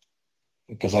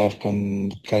 because I have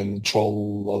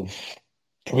control of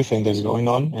everything that's going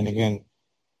on, and again,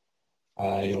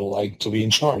 I like to be in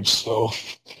charge. So,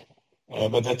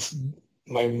 but that's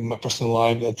my personal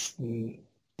life. That's the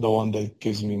one that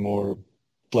gives me more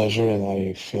pleasure, and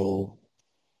I feel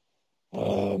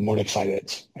more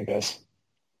excited, I guess.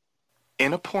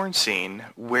 In a porn scene,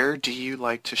 where do you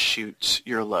like to shoot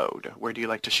your load? Where do you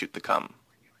like to shoot the cum?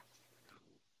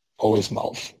 Always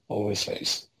mouth, always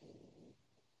face.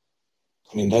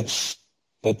 I mean, that's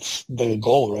the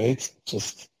goal, right?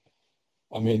 Just,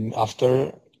 I mean,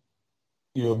 after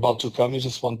you're about to come, you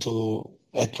just want to,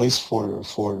 at least for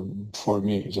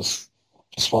me, just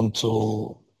want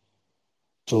to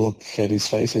look at his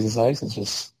face, his eyes, and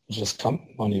just come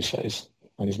on his face,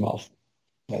 on his mouth.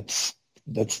 That's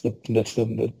that's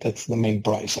the main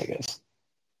prize, I guess.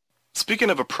 Speaking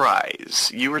of a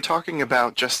prize, you were talking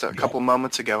about just a couple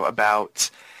moments ago about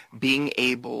being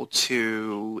able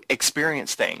to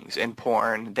experience things in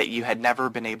porn that you had never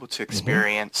been able to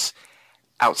experience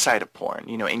outside of porn,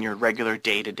 in your regular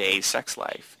day-to-day sex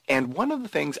life. And one of the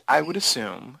things I would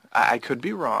assume, I could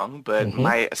be wrong, but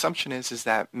my assumption is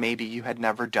that maybe you had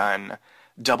never done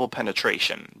double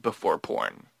penetration before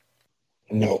porn.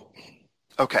 No.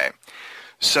 Okay.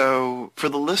 So for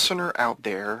the listener out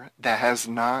there that has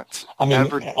not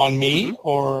ever... on me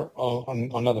or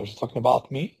on others? Talking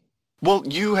about me? Well,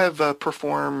 you have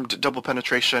performed double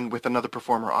penetration with another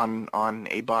performer on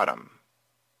a bottom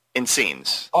in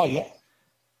scenes. Oh, yeah.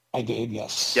 I did,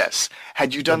 yes. Yes.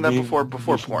 Had you done that before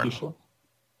porn? Before?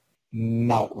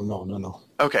 No.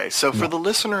 Okay, so for the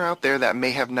listener out there that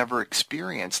may have never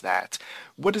experienced that,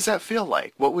 what does that feel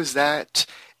like? What was that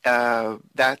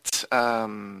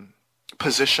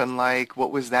position like?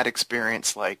 What was that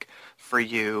experience like for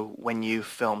you when you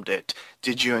filmed it?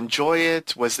 Did you enjoy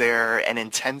it? Was there an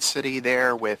intensity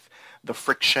there with the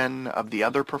friction of the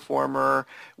other performer?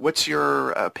 What's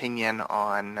your opinion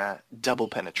on double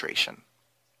penetration?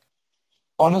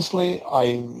 Honestly,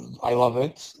 I love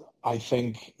it. I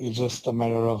think it's just a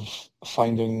matter of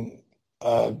finding,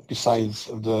 besides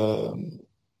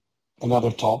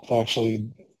another top that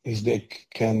actually his dick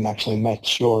can actually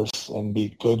match yours and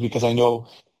be good. Because I know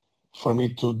for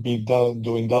me to be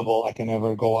doing double, I can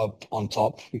never go up on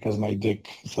top because my dick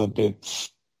is a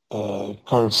bit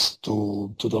curves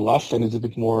to the left and it's a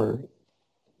bit more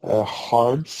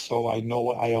hard. So I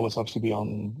know I always have to be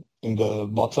in the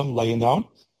bottom, laying down.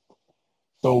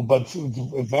 So, but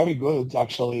very good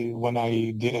actually when I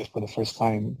did it for the first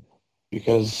time,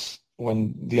 because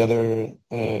when the other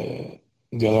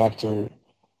actor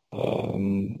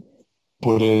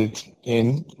put it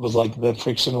in, it was like the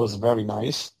friction was very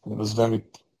nice and it was very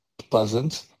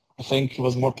pleasant. I think it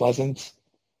was more pleasant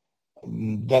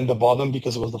than the bottom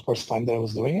because it was the first time that I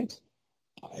was doing it.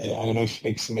 I don't know if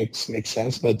it makes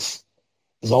sense, but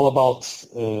it's all about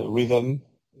rhythm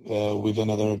with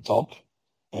another top.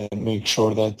 And make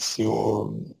sure that you're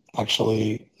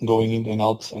actually going in and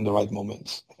out in the right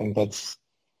moments. I think that's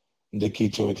the key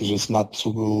to it. Is just not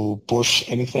to push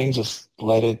anything, just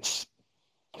let it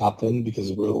happen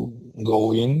because it will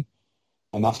go in.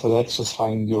 And after that, just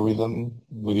find your rhythm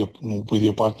with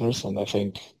your partners. And I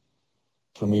think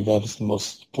for me, that's the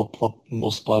most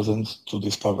pleasant to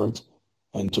discover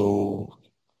and to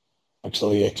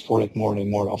actually explore it more and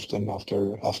more often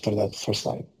after that first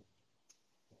time.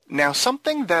 Now,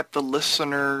 something that the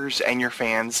listeners and your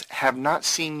fans have not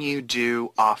seen you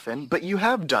do often, but you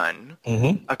have done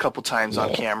a couple times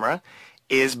on camera,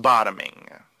 is bottoming.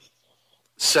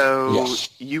 So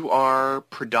you are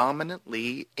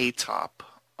predominantly a top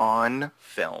on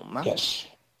film. Yes.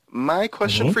 My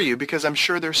question for you, because I'm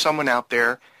sure there's someone out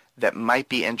there that might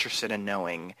be interested in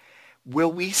knowing,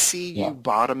 will we see you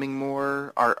bottoming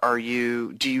more?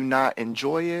 Do you not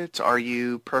enjoy it? Are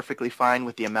you perfectly fine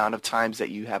with the amount of times that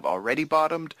you have already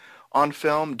bottomed on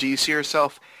film? Do you see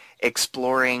yourself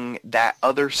exploring that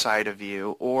other side of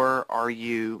you, or are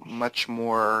you much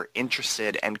more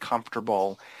interested and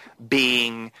comfortable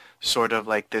being sort of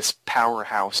like this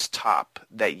powerhouse top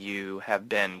that you have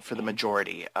been for the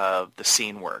majority of the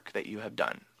scene work that you have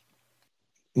done?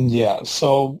 Yeah,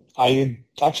 so I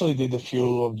actually did a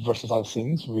few versatile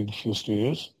scenes with a few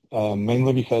studios,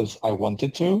 mainly because I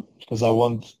wanted to,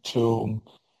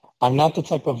 I'm not the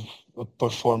type of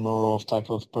performer or type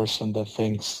of person that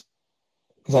thinks,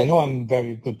 because I know I'm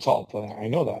very good top, I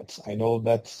know that. I know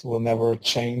that will never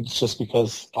change just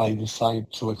because I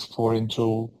decide to explore and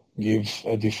to give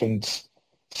a different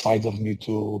side of me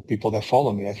to people that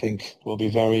follow me. I think it will be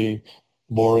very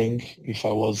boring if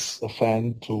I was a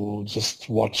fan to just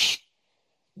watch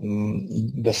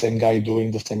the same guy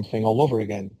doing the same thing all over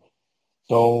again.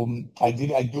 So I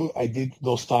did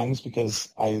those times because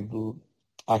I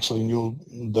actually knew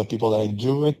the people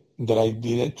that I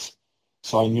did it,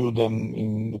 so I knew them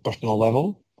in the personal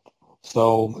level,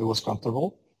 so it was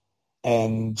comfortable.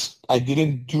 And I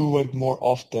didn't do it more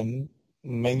often,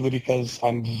 mainly because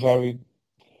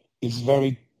it's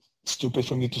very stupid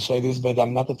for me to say this, but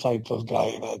I'm not the type of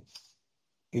guy that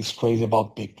is crazy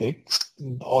about big dicks,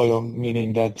 or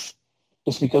meaning that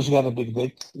just because you have a big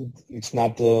dick, it's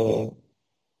not a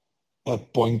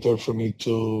pointer for me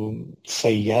to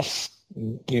say yes.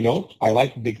 You know, I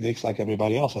like big dicks like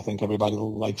everybody else. I think everybody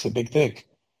likes a big dick.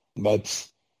 But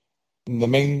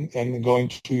and going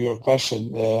to your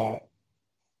question,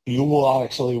 you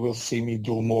will see me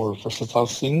do more versatile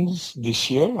things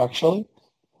this year, actually.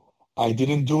 I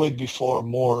didn't do it before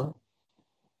more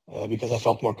because I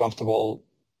felt more comfortable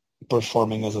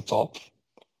performing as a top,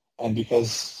 and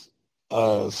because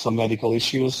some medical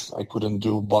issues, I couldn't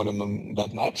do bottom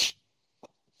that much.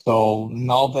 So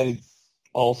now that it's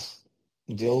all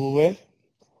dealt with,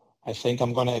 I think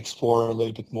I'm going to explore a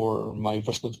little bit more my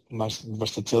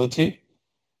versatility,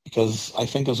 because I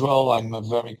think as well I'm a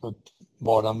very good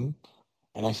bottom,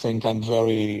 and I think I'm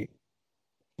very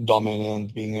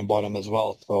dominant being a bottom as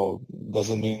well. So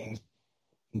doesn't mean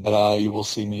that you will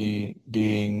see me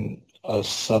being a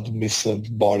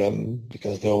submissive bottom,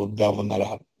 because that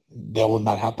will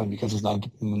not happen, because it's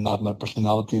not my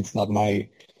personality, it's not my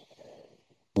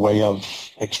way of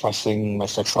expressing my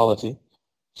sexuality.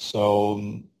 So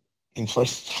in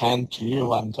first hand to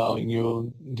you, I'm telling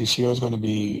you, this year is going to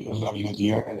be a very good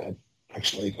year, and I'm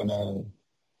actually going to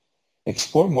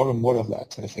explore more and more of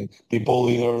that. I think people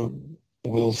either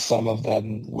some of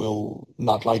them will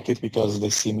not like it because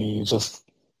they see me just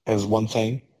as one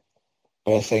thing.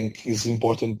 But I think it's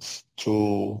important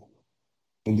in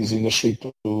this industry,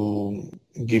 to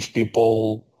give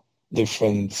people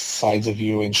different sides of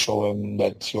you and show them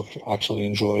that you actually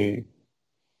enjoy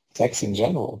sex in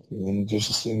general and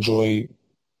just enjoy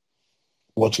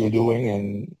what you're doing.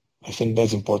 And I think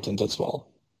that's important as well.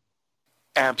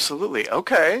 Absolutely.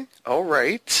 Okay. All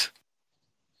right.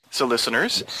 So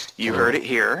listeners, you heard it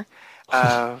here.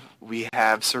 We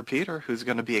have Sir Peter, who's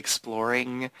going to be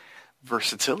exploring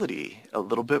versatility a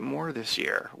little bit more this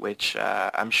year, which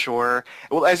I'm sure,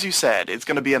 well, as you said, it's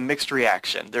going to be a mixed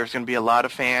reaction. There's going to be a lot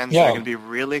of fans that are going to be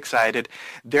really excited.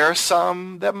 There are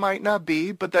some that might not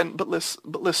be, but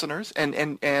listeners and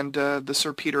the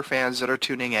Sir Peter fans that are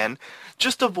tuning in,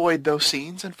 just avoid those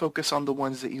scenes and focus on the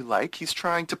ones that you like. He's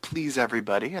trying to please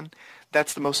everybody, and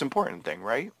that's the most important thing,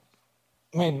 right?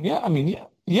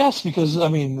 Yes, because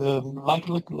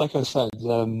like I said,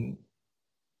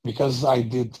 because I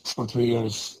did for 3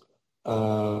 years,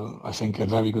 I think a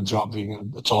very good job being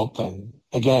at the top. And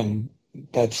again,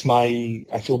 I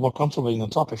feel more comfortable being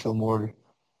on top. I feel more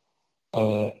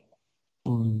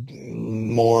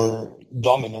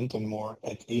dominant and more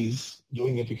at ease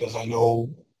doing it, because I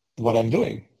know what I'm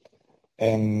doing.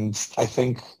 And I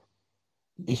think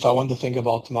if I want to think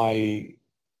about my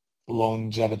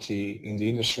longevity in the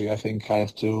industry, I think I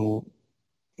have to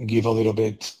give a little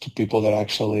bit to people that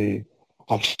actually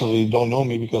don't know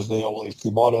me, because they only see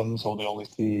bottoms, or they only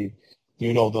see,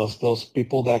 those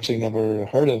people that actually never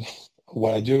heard of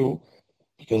what I do,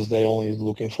 because they only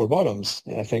looking for bottoms.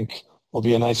 And I think it'll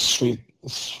be a nice switch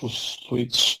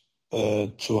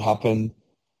to happen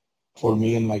for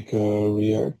me in my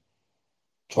career,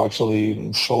 to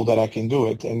actually show that I can do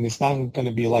it. And it's not going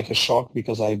to be like a shock,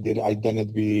 because I've done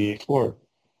it before.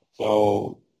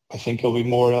 So I think it'll be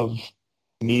more of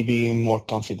me being more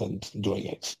confident doing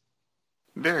it.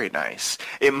 Very nice.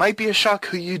 It might be a shock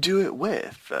who you do it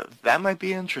with. That might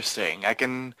be interesting. I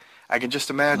can just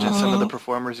imagine some of the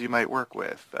performers you might work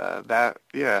with. That's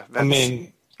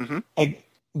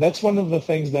that's one of the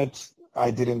things that I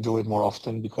didn't do it more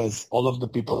often, because all of the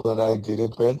people that I did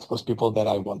it with was people that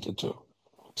I wanted to.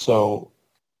 So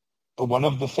one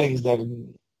of the things that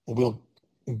will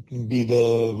be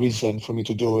the reason for me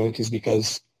to do it is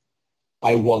because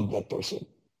I want that person.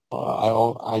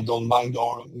 I don't mind,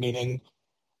 or meaning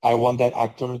I want that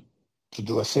actor to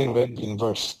do a scene with in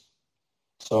verse.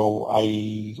 So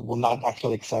I will not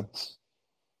actually accept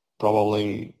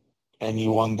probably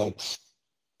anyone that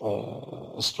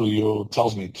a studio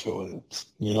tells me to.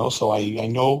 So I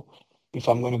know if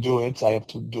I'm going to do it, I have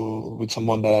to do with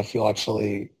someone that I feel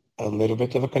actually a little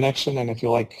bit of a connection, and I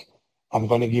feel like I'm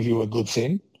going to give you a good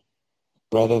scene,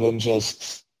 rather than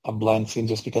just a bland scene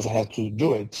just because I have to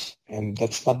do it. And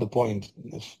that's not the point.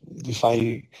 If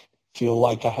I feel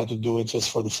like I had to do it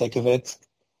just for the sake of it,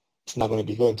 it's not going to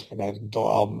be good, and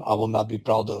I will not be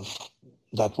proud of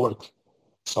that work.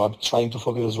 So I'm trying to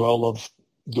focus as well of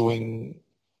doing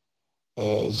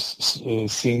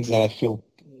scenes that I feel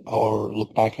or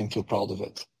look back and feel proud of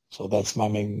it. So that's my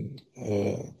main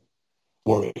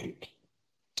worry,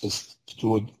 just to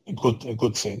do a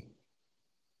good scene.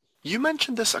 You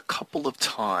mentioned this a couple of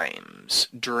times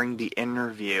during the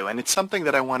interview, and it's something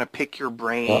that I want to pick your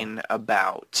brain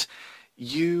about.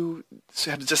 You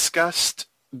have discussed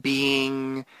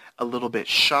being a little bit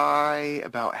shy,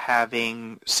 about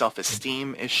having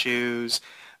self-esteem issues,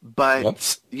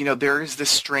 but there is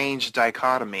this strange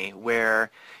dichotomy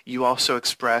where you also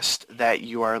expressed that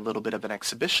you are a little bit of an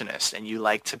exhibitionist and you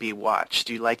like to be watched.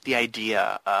 You like the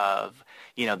idea of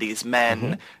these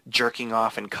men jerking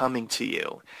off and coming to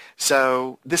you.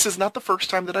 So this is not the first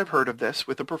time that I've heard of this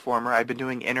with a performer. I've been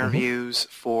doing interviews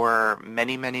for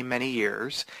many, many, many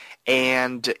years,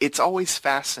 and it's always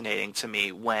fascinating to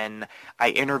me when I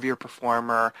interview a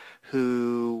performer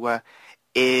who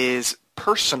is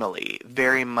personally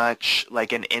very much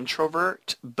like an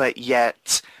introvert, but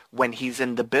yet when he's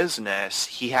in the business,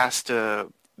 he has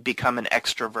to become an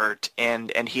extrovert,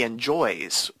 and he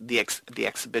enjoys the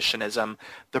exhibitionism,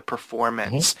 the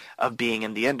performance of being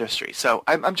in the industry. So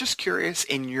I'm just curious,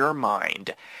 in your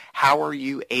mind, how are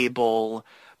you able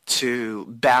to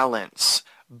balance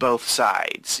both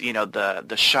sides?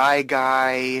 The shy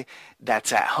guy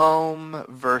that's at home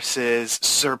versus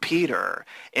Sir Peter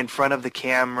in front of the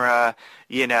camera,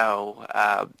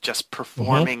 just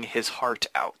performing his heart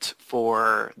out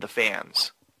for the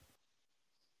fans.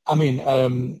 I mean,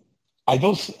 I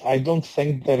don't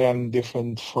think that I'm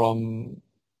different from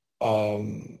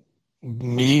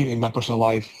me in my personal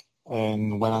life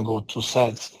and when I go to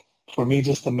sets. For me,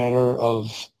 just a matter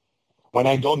of when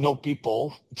I don't know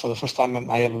people for the first time,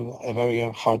 I have a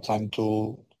very hard time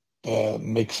to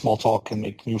make small talk and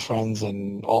make new friends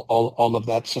and all of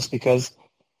that, just because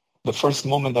the first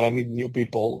moment that I meet new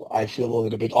people, I feel a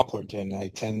little bit awkward and I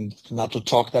tend not to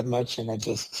talk that much, and I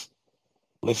just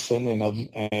listen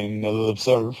and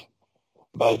observe.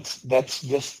 But that's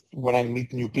just when I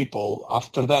meet new people.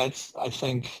 After that, I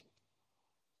think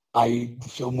I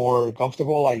feel more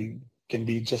comfortable. I can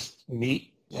be just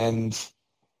me. And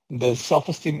the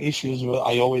self-esteem issues,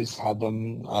 I always had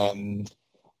them. And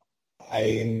I,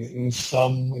 in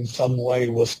some way,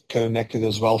 was connected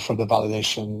as well for the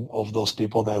validation of those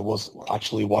people that was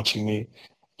actually watching me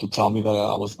to tell me that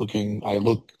I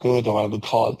look good or I look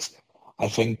hot. I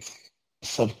think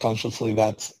subconsciously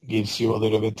that gives you a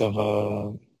little bit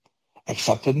of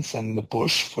acceptance and the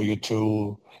push for you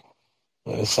to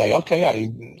say, okay,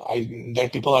 there are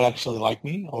people that actually like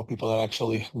me, or people that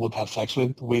actually would have sex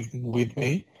with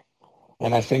me.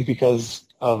 And I think because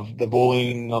of the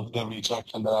bullying, of the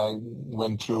rejection that I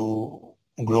went through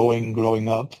growing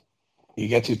up, you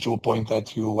get to a point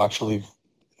that you actually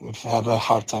have a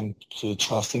hard time to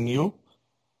trusting you.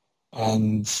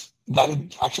 And that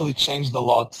actually changed a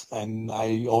lot. And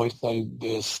I always say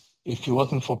this: if it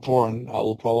wasn't for porn, I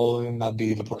will probably not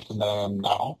be the person that I am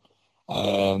now.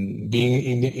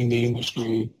 Being in the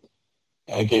industry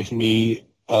gave me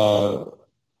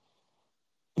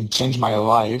changed my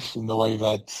life in the way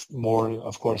that more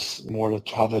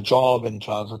to have a job and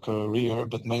to have a career,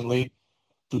 but mainly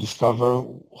to discover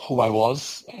who I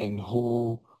was and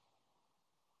who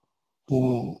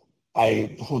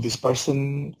this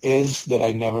person is that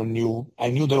I never knew. I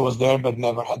knew that was there, but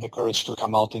never had the courage to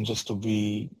come out and just to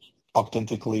be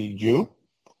authentically you.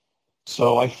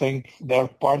 So I think there are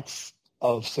parts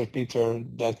of Sir Peter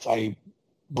that I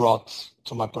brought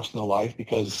to my personal life,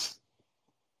 because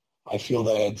I feel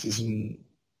that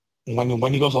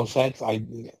when he goes on set,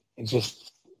 it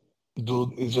just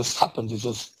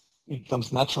happens. It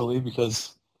comes naturally,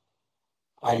 because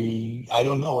I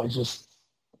don't know.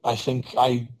 I think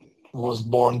I was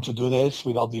born to do this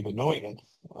without even knowing it.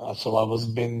 So I was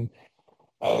been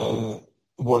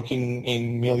working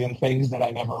in million things that I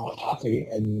never was happy,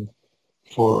 and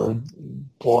for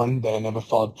porn that I never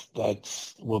thought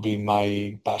that will be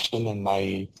my passion and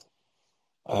my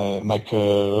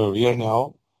career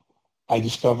now. I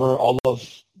discover all of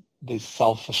this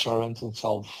self-assurance and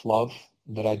self-love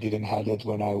that I didn't have it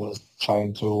when I was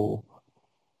trying to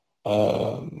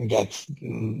get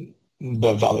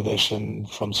the validation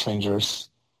from strangers.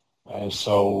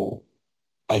 So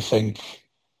I think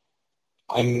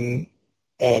I'm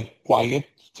a quiet,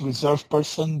 reserved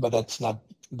person, but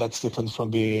that's different from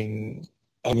being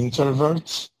an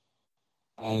introvert.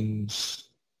 And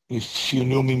if you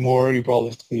knew me more, you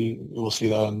will see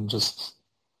that I'm just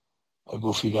a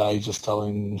goofy guy, just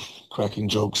cracking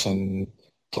jokes and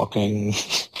talking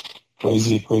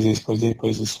crazy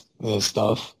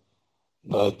stuff.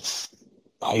 But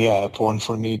porn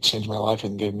for me changed my life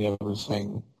and gave me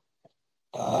everything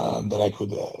that I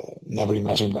could never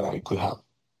imagine that I could have.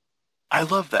 I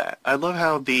love that. I love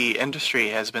how the industry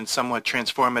has been somewhat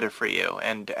transformative for you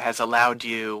and has allowed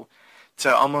you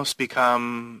to almost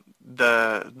become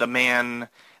the man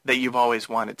that you've always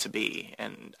wanted to be.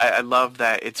 And I love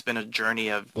that it's been a journey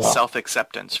of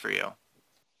self-acceptance for you.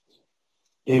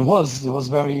 It was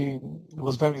very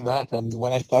that. And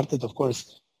when I started, of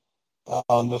course,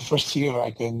 on the first year,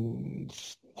 I can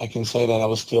say that I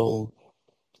was still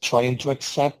trying to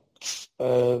accept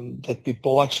that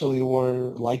people actually were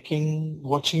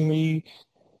watching me,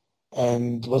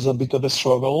 and it was a bit of a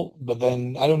struggle. But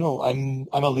then I don't know. I'm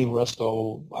a Libra,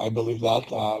 so I believe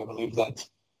that. I believe that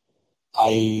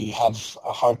I have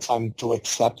a hard time to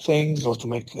accept things or to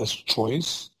make a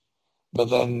choice. But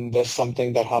then there's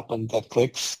something that happened that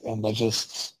clicks, and I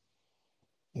just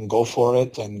go for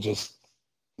it, and just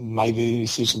my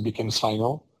decision becomes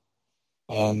final.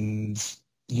 And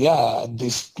yeah,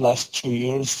 these last 2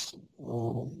 years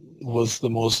was the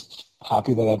most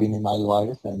happy that I've been in my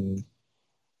life, and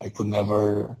I could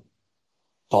never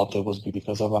thought it was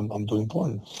because of I'm doing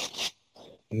porn.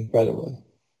 Incredible.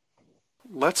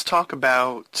 Let's talk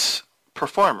about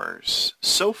performers.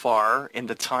 So far, in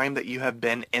the time that you have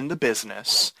been in the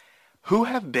business, who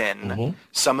have been Mm-hmm.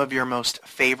 some of your most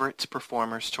favorite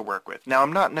performers to work with? Now,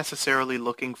 I'm not necessarily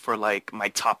looking for like my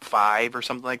top five or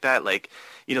something like that, like,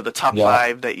 the top Yeah.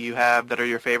 five that you have that are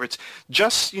your favorites.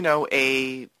 Just,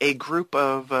 a group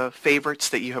of favorites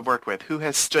that you have worked with. Who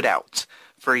has stood out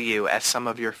for you as some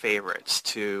of your favorites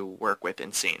to work with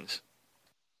in scenes?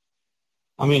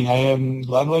 I mean, I am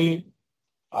gladly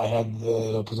I had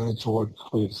the opportunity to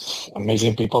work with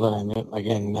amazing people that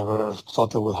again, never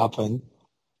thought it would happen.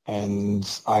 And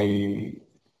the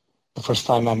first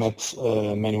time I met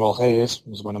Manuel Reyes,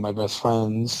 was one of my best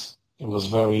friends. It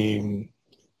was it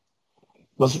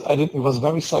was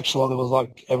very sexual. It was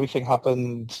like everything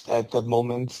happened at that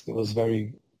moment. It was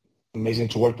very amazing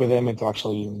to work with him and to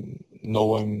actually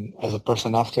know him as a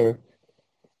person after.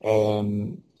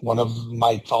 One of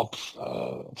my top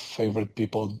favorite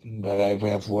people that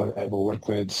ever worked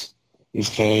with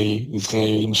is Ray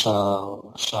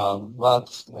Shavat,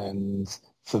 and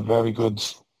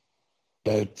it's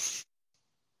it's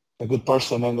a good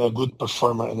person and a good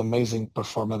performer, an amazing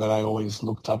performer that I always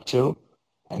looked up to,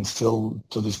 and still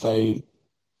to this day,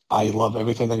 I love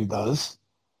everything that he does.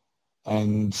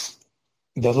 And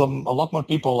there's a lot more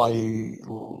people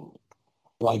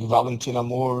like Valentina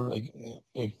Moore,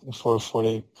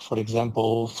 for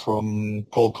example, from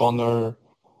Cole Connor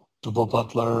to Bob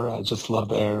Butler. I just love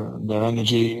their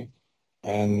energy,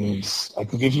 and I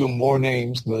could give you more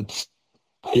names, but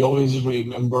I always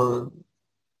remember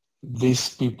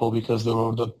these people because they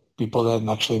were the people that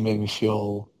actually made me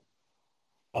feel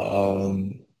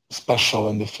special,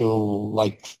 and they feel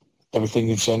like everything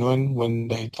is genuine when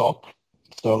they talk.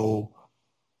 So,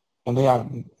 and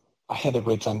I had a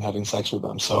great time having sex with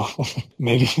them. So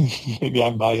maybe maybe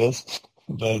I'm biased,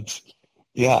 but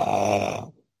yeah,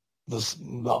 on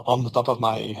the top of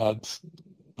my head,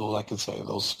 all I could say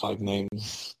those five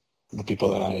names, the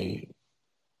people that I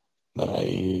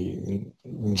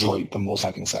enjoyed the most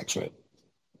having sex with.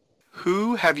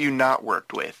 Who have you not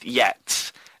worked with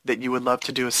yet that you would love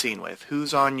to do a scene with?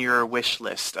 Who's on your wish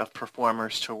list of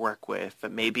performers to work with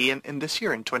maybe in this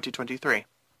year, in 2023?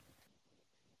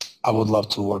 I would love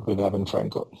to work with Evan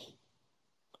Franco.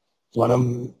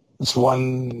 It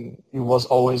was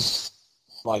always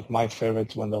like my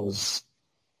favorite when I was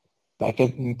back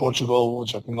in Portugal,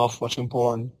 jerking off, watching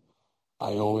porn.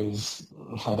 I always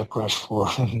had a crush for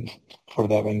for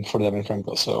Devin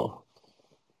Franco. So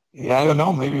yeah, I don't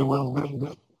know. Maybe it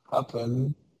will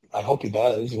happen. I hope it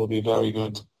does. It will be a very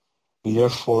good year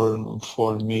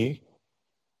for me.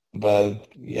 But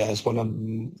yeah, it's one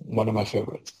of my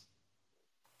favorites.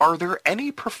 Are there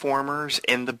any performers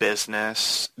in the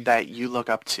business that you look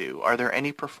up to? Are there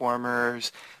any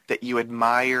performers that you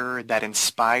admire, that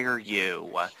inspire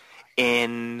you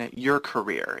in your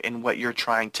career, in what you're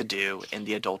trying to do in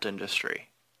the adult industry?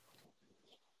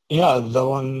 Yeah, the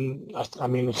one. I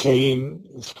mean, Fame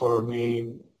is for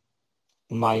me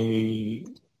my.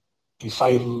 If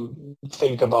I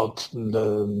think about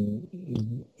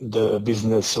the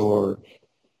business or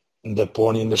the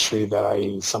porn industry,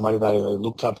 somebody that I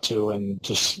looked up to, and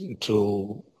to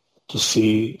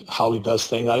see how he does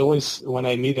things. I always, when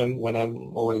I meet him, when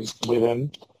I'm always with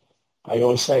him, I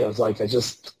always say, I was like, I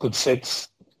just could sit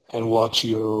and watch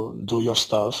you do your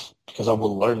stuff because I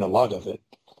will learn a lot of it.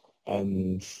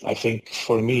 And I think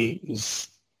for me, is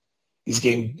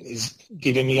giving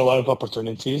me a lot of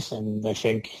opportunities, and I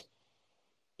think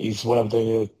he's one of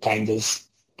the kindest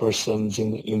persons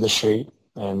in the industry,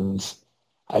 and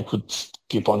I could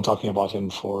keep on talking about him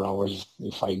for hours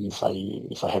if I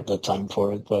had the time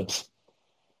for it. But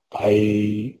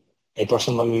I I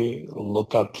personally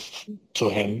look up to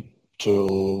him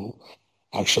to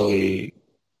actually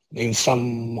in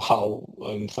some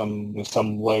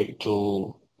way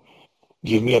to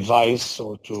give me advice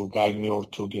or to guide me or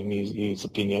to give me his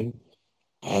opinion.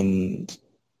 And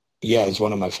yeah, it's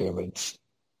one of my favorites.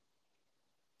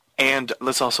 And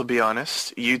let's also be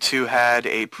honest, you two had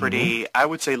a Hmm. pretty, I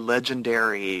would say,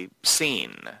 legendary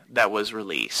scene that was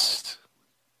released.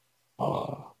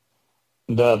 Uh,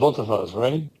 The both of us,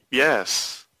 right?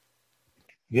 Yes.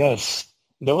 Yes.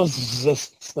 That was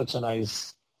just such a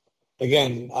nice.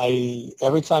 Again, I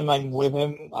every time I'm with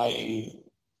him, I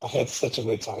had such a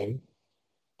great time,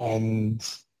 and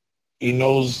he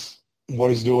knows what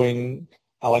he's doing.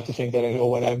 I like to think that I know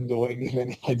what I'm doing,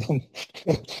 even if I don't.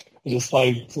 I just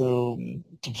like to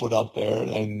put out there,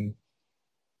 and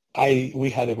we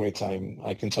had a great time.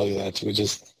 I can tell you that. We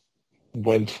just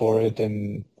went for it,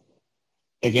 and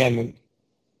again,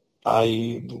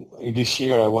 I this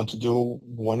year I want to do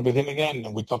one with him again,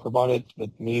 and we talk about it. But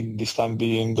me this time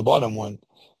being the bottom one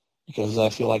because I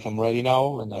feel like I'm ready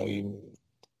now, and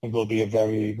it will be a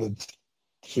very good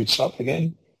switch up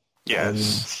again. And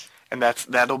Yes. And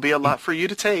that'll be a lot for you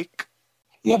to take.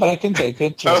 yeah, but I can take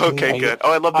it. Trust Oh, me. okay, good.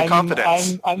 Oh, I love the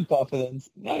confidence. I'm confident.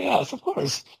 Yeah, yes, of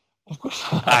course.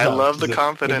 I love the Give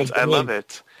confidence. it to I love me.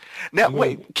 it. Now, I mean,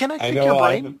 wait, can I I pick your know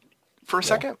brain for a yeah,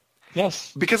 second?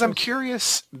 yes, Because of I'm course.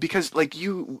 curious, because like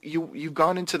you've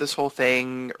gone into this whole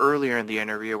thing earlier in the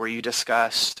interview where you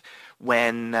discussed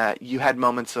when you had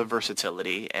moments of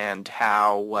versatility and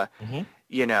how Hmm.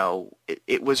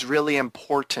 it was really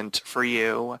important for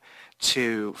you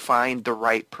to find the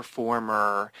right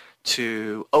performer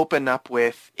to open up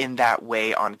with in that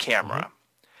way on Hmm. camera.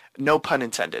 No pun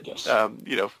intended, Yes,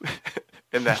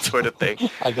 and that sort of thing.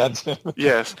 I got you.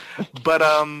 Yes, but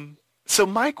so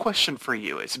my question for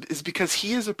you is because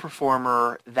he is a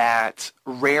performer that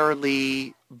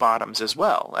rarely bottoms as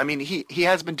well. I mean, he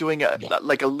has been doing Yeah.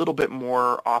 like a little bit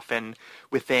more often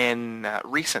within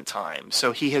recent times.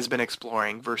 So he has been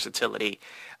exploring versatility,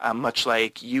 much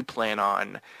like you plan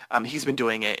on. He's been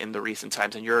doing it in the recent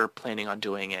times, and you're planning on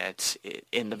doing it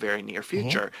in the very near Hmm.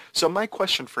 future. So my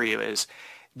question for you is,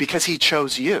 because he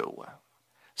chose you.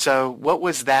 So what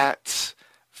was that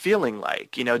feeling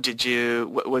like?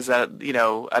 Was that,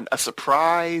 a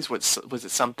surprise? Was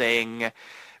it something,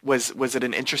 was it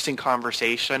an interesting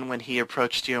conversation when he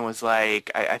approached you and was like,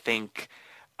 I think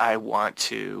I want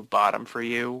to bottom for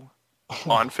you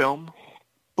on film?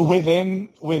 Within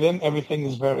everything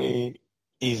is very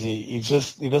easy.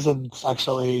 He doesn't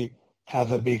actually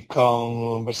have a big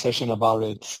conversation about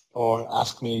it or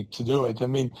ask me to do it. I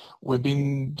mean, we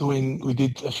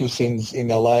did a few scenes in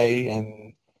LA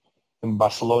and in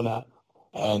Barcelona,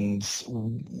 and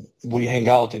we hang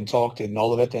out and talked and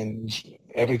all of it. And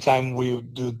every time we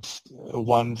do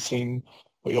one scene,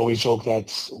 we always joke that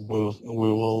we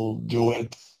will do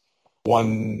it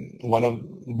one of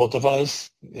both of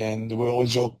us, and we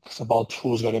always joke about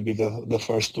who's going to be the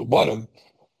first to bottom.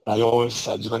 I always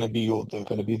said it's going to be you. They're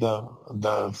going to be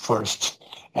the first,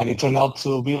 and it turned out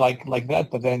to be like that.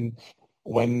 But then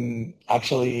when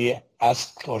actually he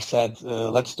asked or said,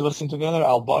 "Let's do a scene together,"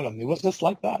 I'll bottom. It was just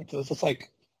like that. It was just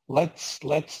like let's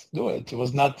do it. It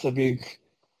was not a big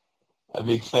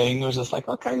thing. It was just like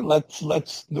okay, let's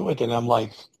do it. And I'm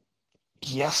like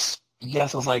yes,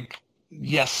 yes. I was like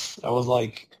yes. I was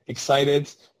like excited,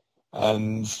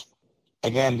 and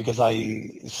again because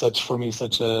for me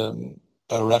such a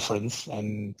reference,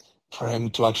 and for him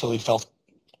to actually felt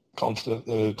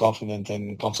confident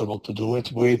and comfortable to do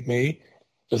it with me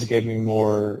just gave me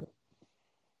more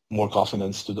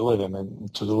confidence to do it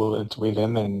and to do it with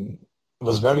him, and it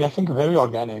was I think very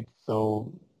organic.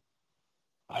 So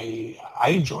I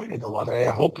enjoyed it a lot. I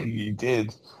hope you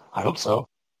did. I hope so.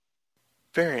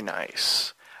 Very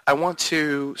nice. I want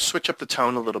to switch up the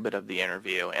tone a little bit of the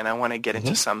interview, and I want to get into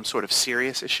Hmm. some sort of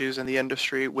serious issues in the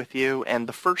industry with you. And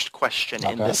the first question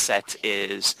in Okay. this set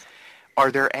is,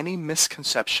 are there any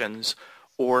misconceptions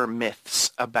or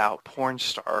myths about porn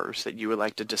stars that you would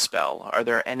like to dispel? Are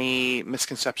there any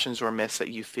misconceptions or myths that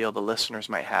you feel the listeners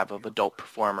might have of adult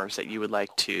performers that you would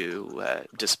like to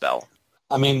dispel?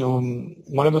 I mean,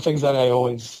 one of the things that I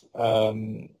always,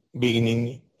 being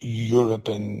in Europe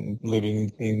and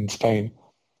living in Spain,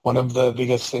 one of the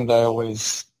biggest things that I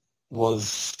always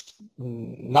was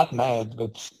not mad,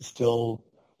 but still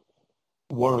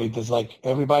worried is like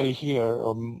everybody here,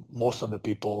 or most of the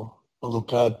people,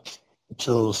 look up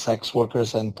to sex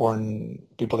workers and porn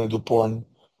people that do porn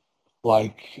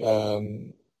like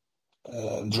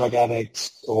drug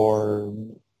addicts, or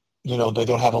they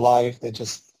don't have a life. They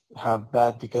just have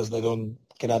that because they don't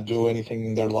cannot do anything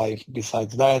in their life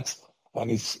besides that,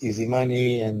 and it's easy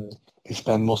money, and they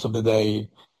spend most of the day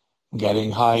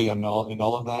getting high and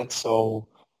all of that. So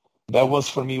that was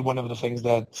for me one of the things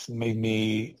that made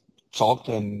me talk,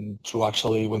 and to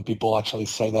actually when people actually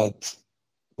say that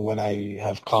when I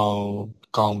have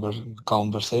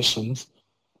conversations,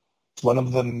 it's one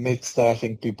of the myths that I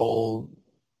think people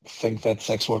think that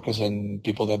sex workers and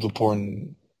people that do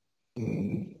porn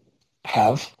mm,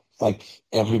 have. Like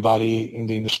everybody in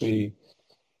the industry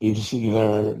is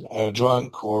either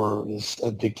drunk or is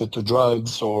addicted to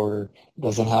drugs or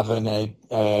doesn't have an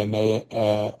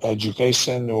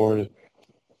education or,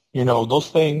 those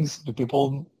things the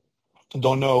people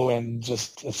don't know and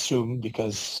just assume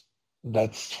because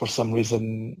that's for some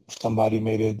reason somebody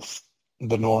made it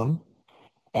the norm.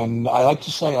 And I like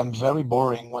to say I'm very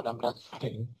boring when I'm not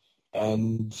studying.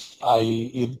 And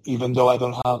even though I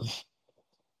don't have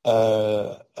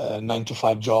a 9 to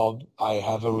 5 job, I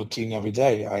have a routine every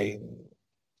day.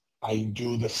 I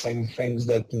do the same things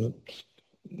that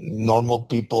normal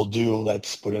people do.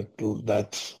 Let's put it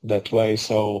that way.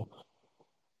 So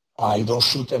I don't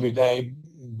shoot every day,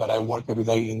 but I work every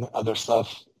day in other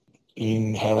stuff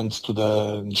inherent to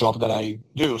the job that I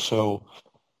do. So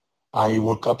I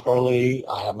wake up early,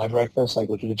 I have my breakfast, I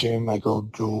go to the gym, I go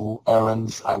do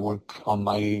errands, I work on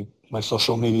my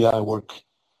social media, I work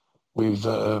with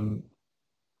the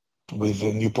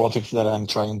new projects that I'm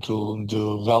trying to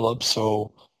develop.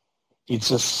 So it's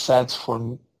just sad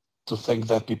to think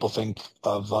that people think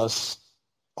of us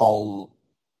all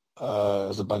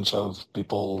as a bunch of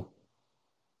people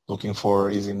looking for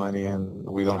easy money and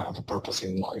we don't have a purpose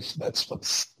in life. That's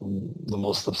what's the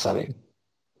most upsetting.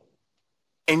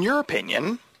 In your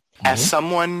opinion, as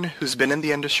someone who's been in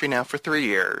the industry now for 3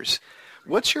 years,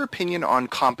 what's your opinion on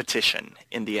competition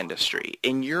in the industry?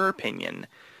 In your opinion,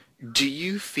 do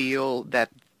you feel that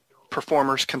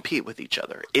performers compete with each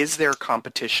other? Is there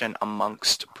competition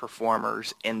amongst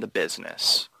performers in the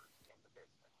business?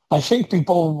 I think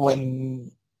people,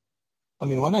 when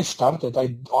I started,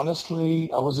 I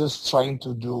was just trying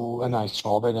to do a nice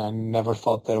job, and I never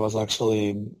thought there was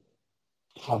actually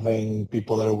having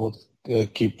people that would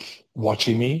keep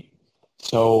watching me.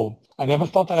 So I never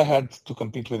thought that I had to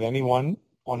compete with anyone,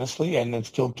 honestly, and it's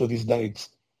still to this day.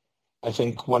 I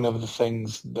think one of the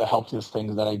healthiest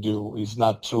things that I do is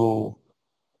not to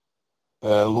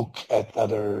look at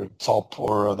other top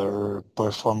or other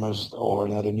performers or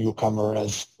another newcomer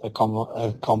as a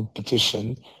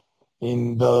competition.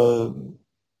 In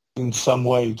some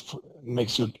way, it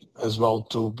makes you as well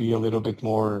to be a little bit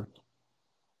more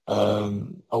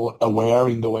aware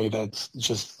in the way that you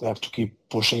just have to keep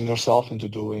pushing yourself into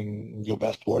doing your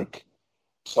best work.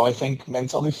 So I think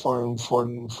mentally for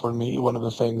me, one of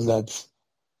the things that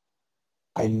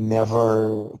I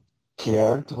never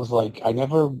cared was I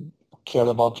never cared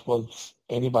about what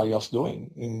anybody else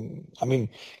doing.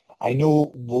 I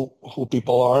knew who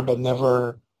people are, but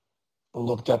never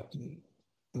looked at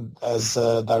as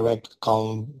a direct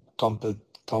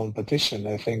competition.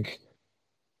 I think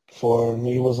for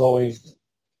me it was always,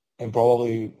 and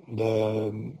probably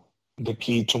the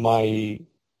key to my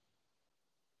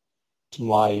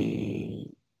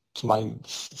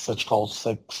such called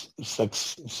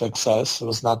success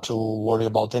was not to worry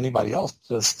about anybody else,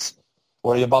 just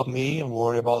worry about me and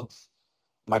worry about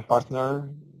my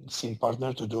scene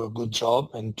partner to do a good job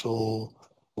and to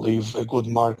leave a good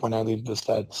mark when I leave the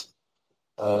set.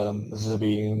 As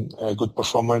being a good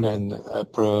performer and a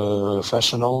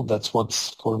professional, that's what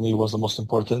for me was the most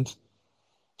important.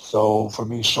 So for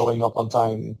me, showing up on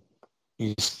time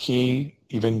is key,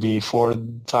 even before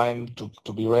time,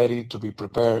 to be ready, to be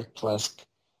prepared, to ask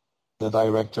the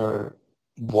director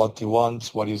what he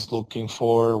wants, what he's looking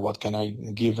for, what can I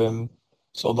give him.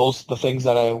 So those the things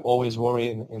that I always worry,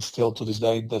 and still to this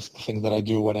day, that's the things that I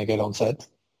do when I get on set.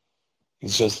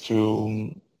 It's just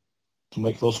to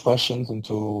make those questions and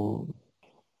to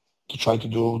try to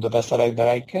do the best that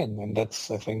I can. And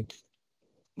that's, I think,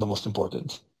 the most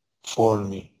important for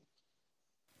me.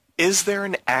 Is there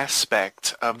an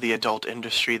aspect of the adult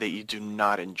industry that you do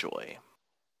not enjoy?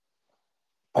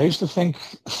 I used to think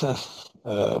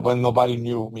when nobody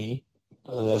knew me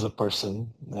as a person,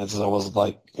 as I was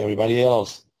like everybody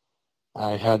else,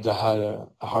 I had a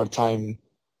hard time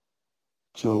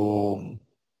to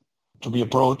be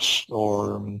approached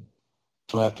or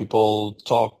to have people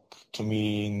talk to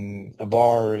me in a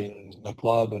bar, in a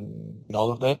club, and all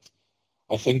of that.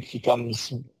 I think it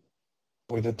comes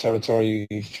with the territory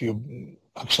if you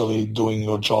actually doing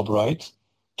your job right,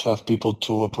 to have people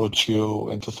to approach you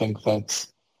and to think that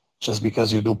just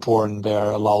because you do porn,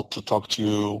 they're allowed to talk to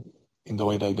you in the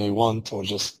way that they want, or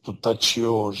just to touch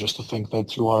you, or just to think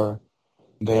that you are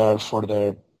there for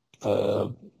their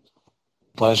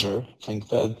pleasure. I think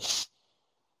that's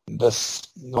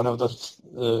one of the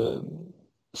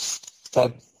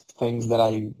sad things that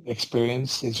I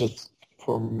experience. Is just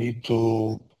for me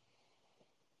to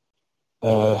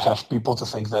have people to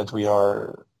think that we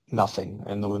are nothing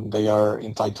and they are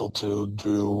entitled to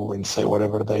do and say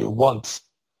whatever they want.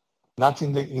 Not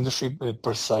in the industry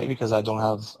per se, because I don't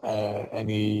have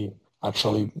any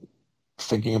actually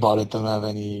thinking about it, don't have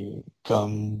any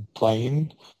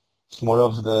complaint. It's more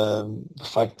of the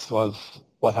fact of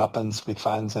what happens with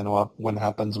fans and what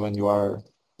happens when you are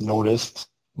noticed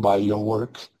by your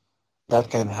work. That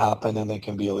can happen, and it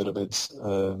can be a little bit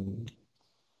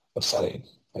upsetting,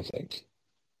 I think.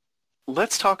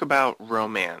 Let's talk about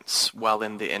romance while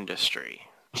in the industry,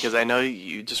 because I know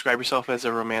you describe yourself as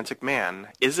a romantic man.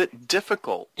 Is it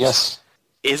difficult? Yes.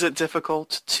 Is it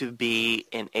difficult to be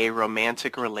in a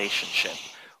romantic relationship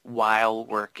while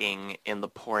working in the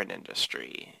porn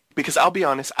industry? Because I'll be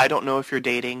honest, I don't know if you're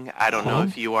dating. I don't know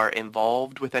if you are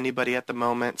involved with anybody at the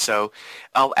moment. So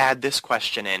I'll add this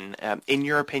question in. In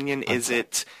your opinion, is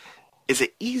it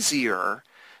easier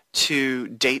to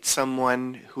date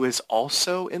someone who is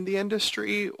also in the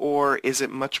industry, or is it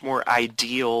much more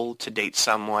ideal to date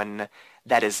someone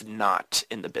that is not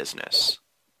in the business?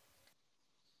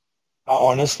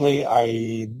 Honestly,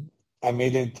 I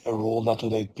made it a rule not to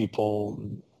date people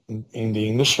in the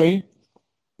industry.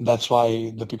 That's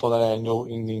why the people that I know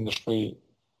in the industry,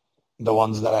 the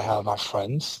ones that I have are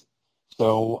friends.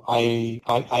 So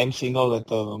I'm single at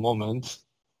the moment,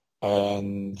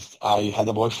 and I had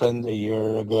a boyfriend a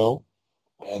year ago,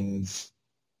 and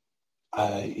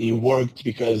he worked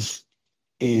because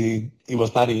he's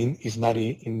not in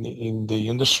the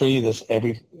industry. There's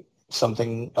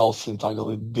something else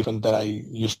entirely different that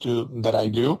I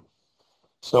do.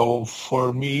 So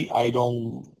for me, I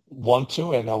don't want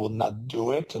to, and I will not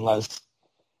do it unless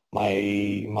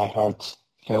my heart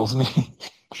fails me.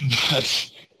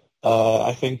 But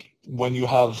I think when you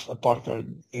have a partner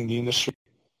in the industry,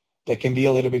 there can be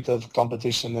a little bit of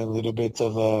competition, a little bit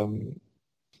of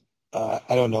I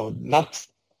don't know, not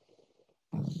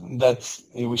that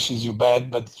he wishes you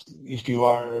bad, but if you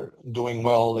are doing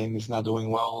well and he's not doing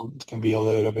well, it can be a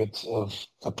little bit of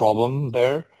a problem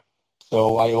there.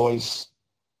 So I always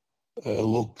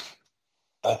look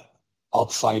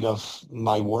outside of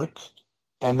my work.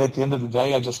 And at the end of the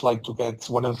day, I just like to get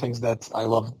one of the things that I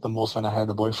loved the most when I had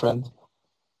a boyfriend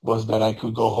was that I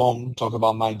could go home, talk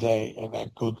about my day, and I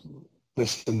could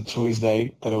listen to his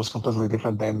day that it was completely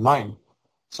different than mine.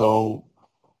 So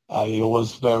I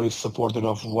was very supportive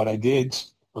of what I did,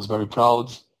 was very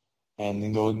proud, and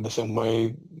in the same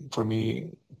way for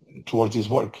me towards his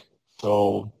work.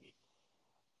 So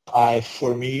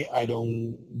for me, I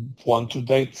don't want to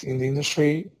date in the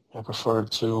industry. I prefer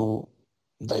to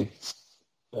date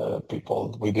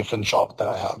people with different jobs that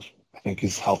I have. I think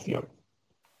is healthier.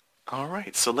 All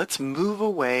right, so let's move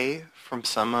away from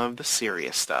some of the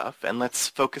serious stuff and let's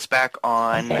focus back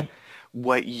on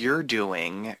what you're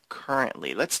doing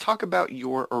currently. Let's talk about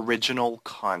your original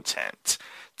content.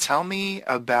 Tell me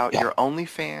about your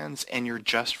OnlyFans and your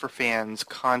Just for Fans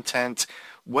content.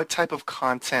 What type of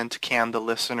content can the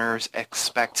listeners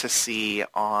expect to see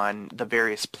on the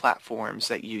various platforms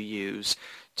that you use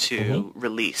to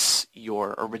release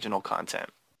your original content?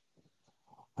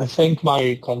 I think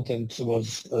my content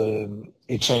was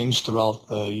it changed throughout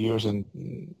the years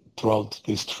and throughout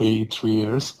these three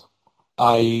years.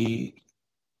 I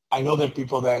know there are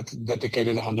people that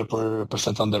dedicated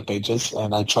 100% on their pages,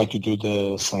 and I try to do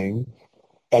the same.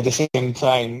 At the same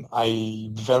time,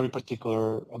 I'm very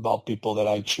particular about people that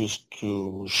I choose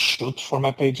to shoot for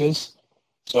my pages.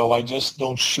 So I just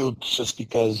don't shoot just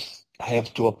because I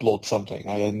have to upload something.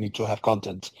 I need to have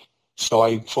content. So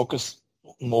I focus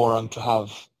more on to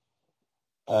have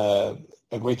a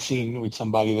great scene with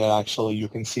somebody that actually you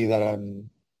can see that I'm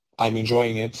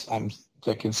enjoying it.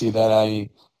 I can see that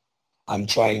I'm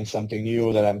trying something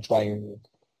new, that I'm trying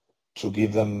to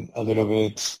give them a little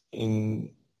bit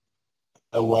in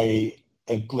a way,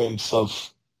 a glimpse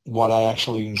of what I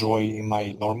actually enjoy in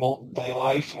my normal day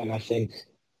life. And I think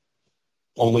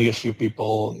only a few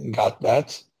people got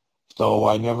that. So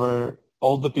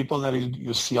all the people that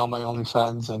you see on my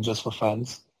OnlyFans and Just for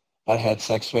Fans I had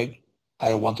sex with,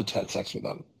 I wanted to have sex with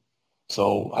them.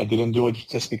 So I didn't do it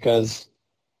just because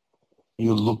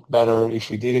you look better if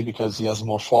we did it because he has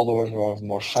more followers or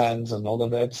more fans and all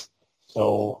of that.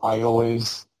 So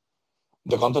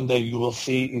the content that you will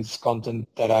see is content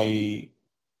that I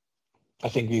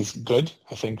think is good.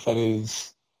 I think that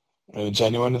is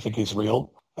genuine. I think it's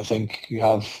real. I think you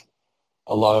have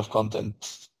a lot of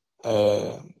content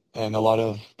and a lot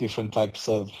of different types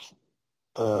of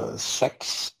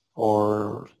sex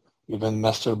or even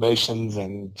masturbations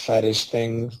and fetish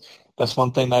things. That's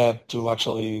one thing that I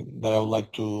would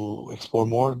like to explore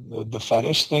more, the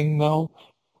fetish thing now.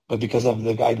 But because of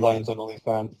the guidelines on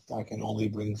OnlyFans, I can only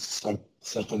bring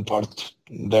certain parts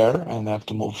there and I have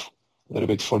to move a little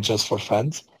bit for Just for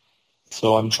Fans.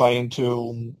 So I'm trying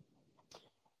to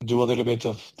do a little bit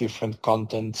of different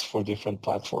content for different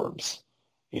platforms.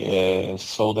 Yeah,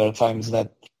 so there are times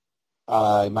that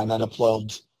I might not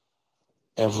upload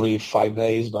every 5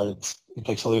 days, but it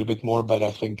takes a little bit more. But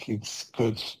I think it's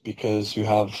good because you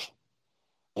have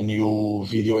a new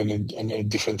video and a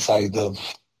different side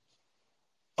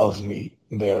of me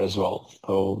there as well.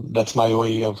 So that's my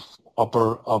way of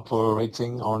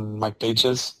operating on my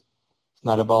pages. It's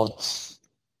not about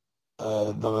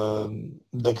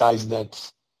the guys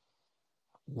that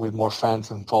with more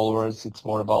fans and followers. It's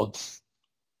more about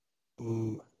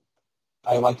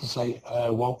I like to say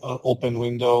one open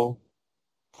window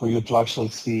for you to actually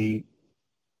see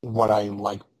what I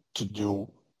like to do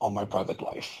on my private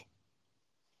life.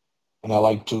 And I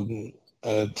like to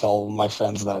tell my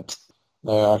fans that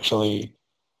they're actually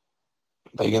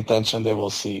paying attention. They will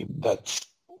see that's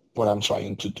what I'm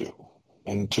trying to do.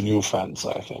 And to new fans,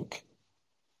 I think.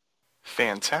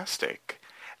 Fantastic.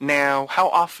 Now, how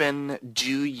often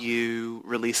do you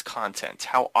release content?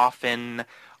 How often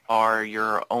are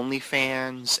your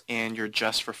OnlyFans and your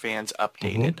Just for Fans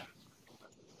updated?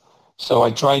 So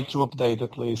I try to update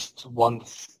at least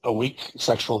once a week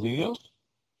sexual videos.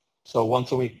 So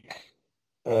once a week,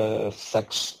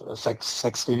 sex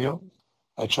video.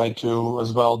 I try to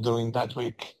as well during that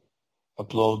week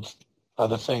upload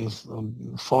other things,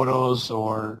 photos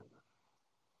or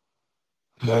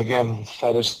again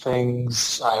fetish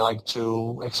things. I like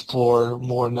to explore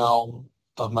more now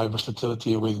of my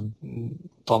versatility with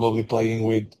probably playing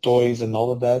with toys and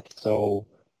all of that. So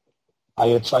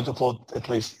I try to upload at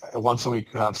least once a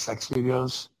week. You have sex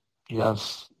videos, you have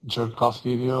jerk off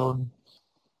video,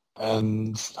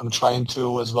 and I'm trying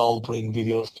to as well bring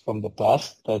videos from the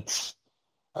past that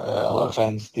a lot of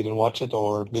fans didn't watch it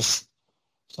or missed.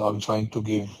 So I'm trying to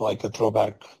give like a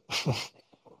throwback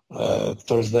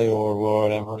Thursday or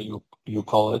whatever you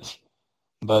call it.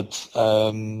 But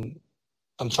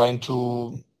I'm trying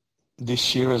to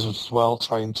this year as well,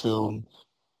 trying to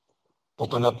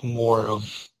open up more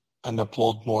of and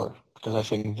upload more because I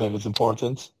think that is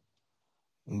important.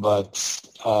 But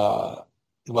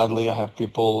gladly, I have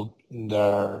people that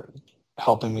are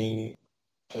helping me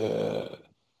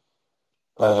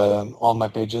on my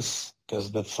pages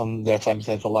because there are times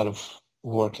there's a lot of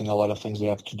work and a lot of things you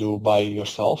have to do by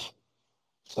yourself.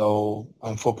 So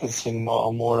I'm focusing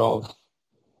on more of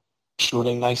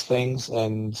shooting nice things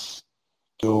and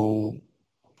to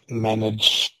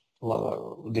manage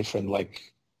different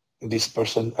like this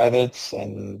person edits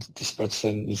and this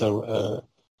person is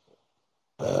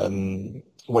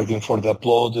waiting for the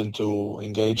upload and to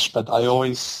engage. But I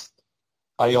always,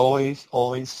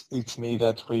 it's me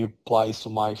that replies to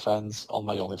my fans on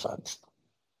my OnlyFans.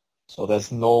 So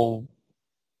there's no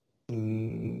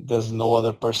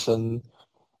other person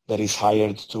that is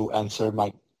hired to answer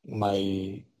my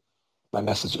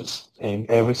messages in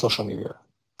every social media.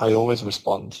 I always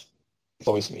respond. It's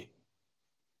always me.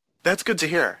 That's good to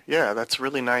hear. Yeah, that's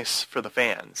really nice for the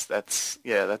fans. That's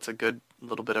a good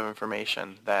little bit of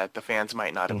information that the fans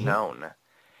might not have known.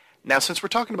 Now, since we're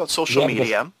talking about social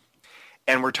media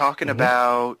and we're talking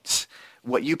about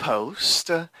what you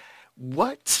post,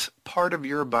 what part of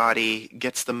your body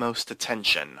gets the most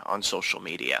attention on social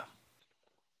media?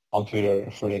 On Twitter,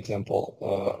 for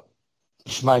example,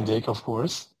 it's my dick, of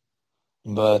course.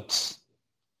 But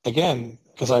again,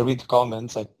 because I read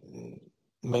comments,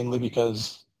 mainly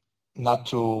because not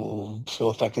to feel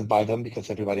affected by them, because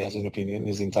everybody has an opinion,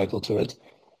 is entitled to it.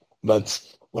 But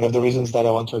one of the reasons that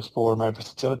I want to explore my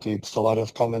versatility, it's a lot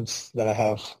of comments that I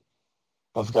have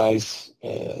of guys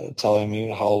telling me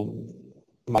how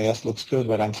my ass looks good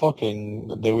when I'm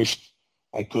fucking. They wish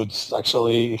I could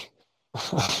actually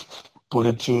put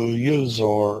it to use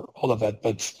or all of that.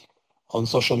 But on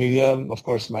social media, of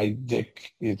course, my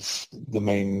dick is the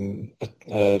main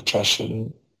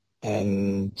attraction,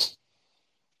 and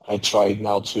I try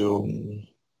now to.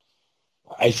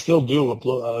 I still do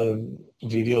upload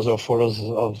videos or photos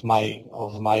of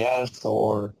my ass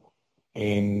or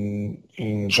in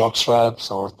jock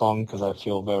straps or thong because I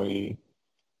feel very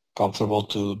comfortable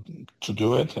to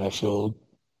do it and I feel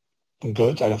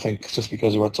good. I don't think just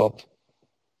because you're top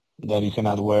that you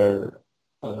cannot wear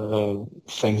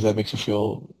things that makes you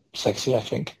feel sexy. I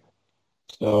think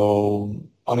so.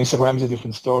 On Instagram is a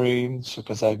different story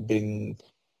because I've been.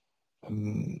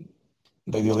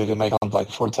 They deleted my account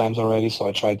like 4 times already, so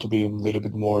I tried to be a little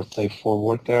bit more safe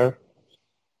forward there.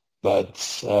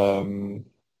 But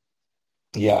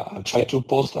yeah, I try to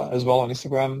post as well on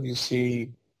Instagram. You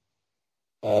see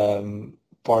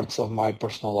parts of my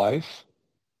personal life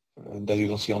that you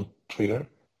don't see on Twitter.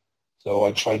 So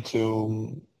I try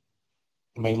to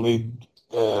mainly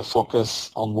focus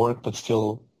on work, but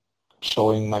still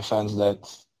showing my fans that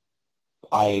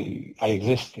I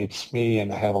exist. It's me,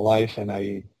 and I have a life, and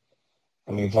I'm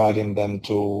inviting them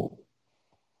to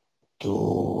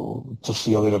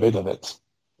see a little bit of it.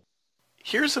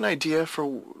 Here's an idea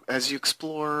for as you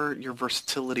explore your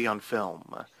versatility on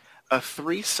film. A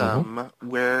threesome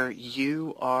where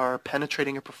you are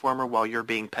penetrating a performer while you're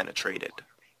being penetrated.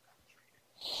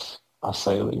 I'll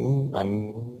say,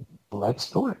 let's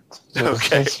do it.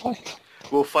 Okay. That's fine.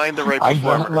 We'll find the right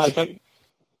performers.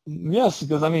 Yes,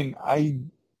 because I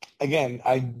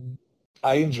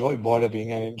enjoy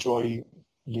body-being. I enjoy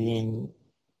being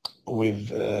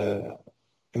with,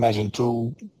 imagine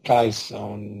two guys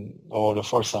or the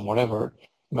foursome, whatever.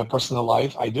 In my personal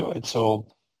life, I do it. So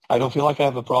I don't feel like I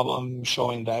have a problem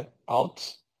showing that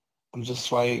out. I'm just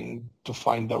trying to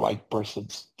find the right person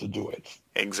to do it.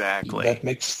 Exactly. That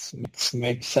makes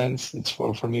sense. It's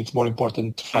for me. It's more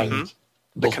important to find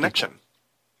the connection. People.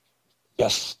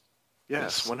 Yes.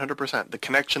 Yes, 100%. The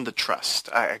connection, the trust.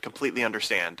 I completely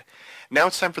understand. Now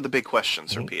it's time for the big question,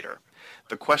 Sir Peter.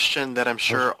 The question that I'm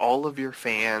sure all of your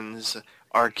fans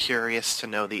are curious to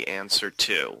know the answer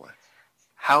to.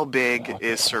 How big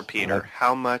is Sir Peter?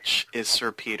 How much is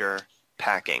Sir Peter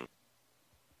packing?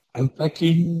 I'm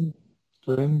packing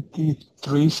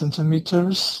 23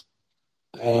 centimeters,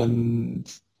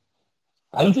 and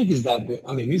I don't think he's that big.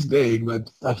 I mean, he's big, but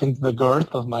I think the girth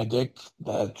of my dick,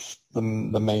 that's the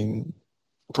main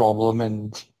problem.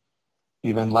 And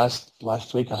even last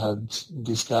week, I had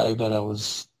this guy that I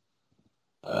was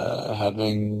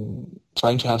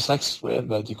trying to have sex with,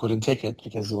 but he couldn't take it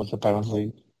because he was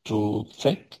apparently too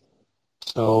thick.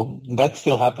 So that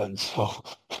still happens. So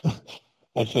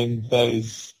I think that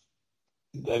is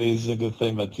a good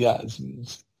thing. But yeah,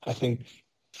 I think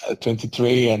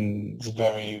 23 and it's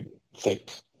very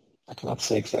thick. I cannot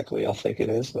say exactly how thick it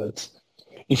is, but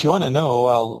if you want to know,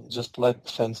 I'll just let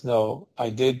fans know. I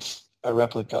did a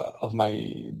replica of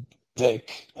my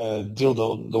dick,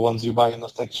 dildo, the ones you buy in the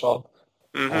sex shop.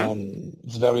 And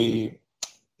it's very,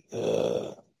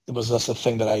 it was just a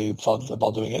thing that I thought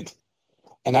about doing it.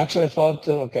 And actually I thought,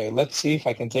 okay, let's see if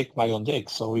I can take my own dick.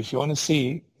 So if you want to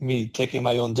see me taking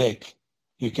my own dick,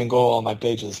 you can go on my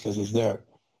pages because it's there.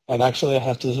 And actually I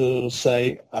have to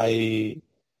say,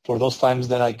 for those times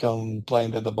that I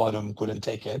complained that the bottom couldn't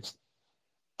take it,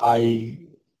 I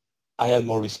had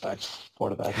more respect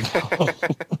for that.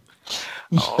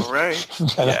 All right.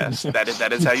 Yes,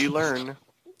 that is how you learn.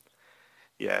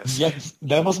 Yes. Yes,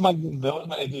 that was my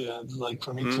idea. It's like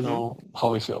for me to know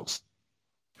how it feels.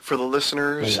 For the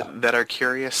listeners that are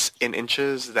curious, in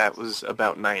inches, that was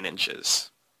about 9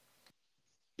 inches.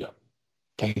 Yeah.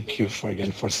 Thank you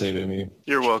for saving me.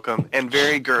 You're welcome. And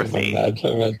very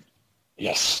girthy.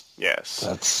 Yes. Yes.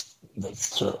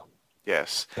 That's true.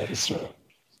 Yes. That is true.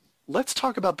 Let's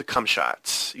talk about the cum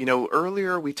shots. You know,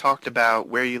 earlier we talked about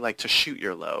where you like to shoot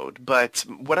your load, but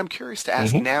what I'm curious to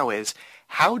ask now is,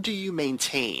 how do you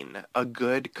maintain a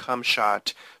good cum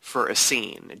shot for a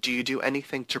scene? Do you do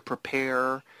anything to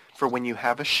prepare for when you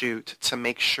have a shoot to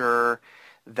make sure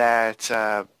that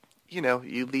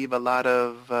you leave a lot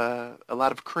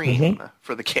of cream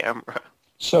for the camera?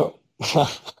 So,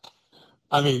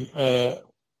 I mean,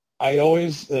 I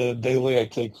always daily I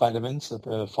take vitamins,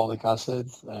 folic acid,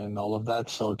 and all of that,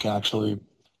 so it can actually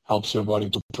helps your body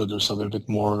to produce a little bit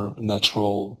more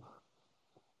natural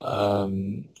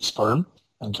sperm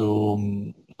and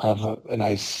to have a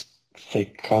nice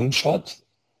thick cum shot.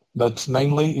 But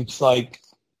mainly it's like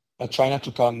I try not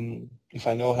to come, if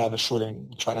I know I have a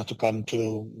shooting, try not to come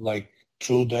to like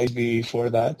 2 days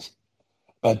before that.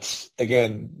 But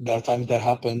again, there are times that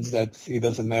happens that it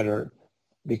doesn't matter,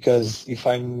 because if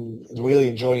I'm really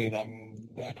enjoying it, I'm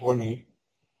that horny,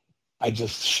 I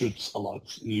just shoot a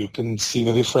lot. You can see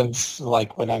the difference,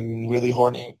 like when I'm really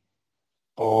horny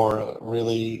or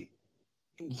really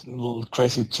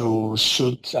crazy to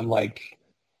shoot, I'm like,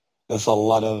 there's a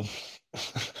lot of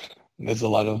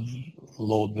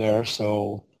load there.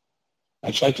 So I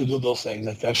try to do those things.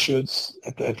 If I shoot,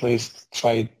 at least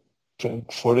try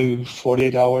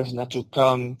 48 hours not to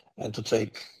come, and to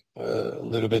take a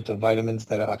little bit of vitamins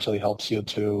that actually helps you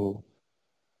to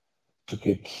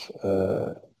keep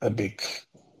a big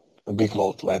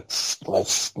load. Let's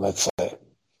say.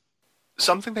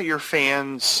 Something that your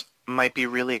fans might be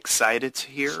really excited to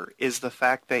hear is the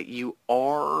fact that you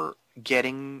are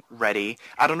getting ready.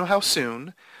 I don't know how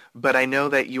soon, but I know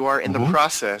that you are in the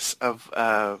process of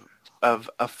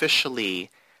officially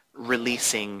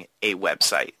releasing a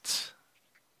website.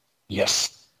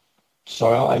 Yes. So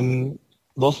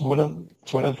those one of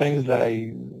the things that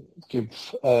I keep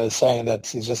saying,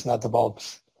 that it's just not about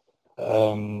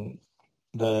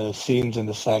the scenes and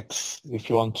the sex. If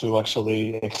you want to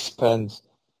actually expand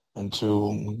and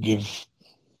to give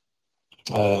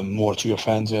more to your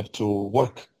fans, you have to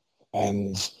work.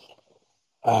 And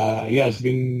yeah, it's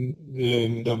been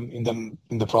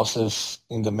in the process,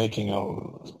 in the making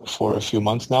for a few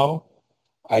months now.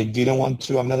 I didn't want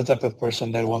to. I'm not the type of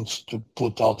person that wants to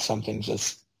put out something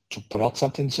just to put out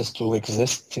something, just to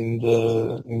exist in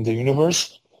the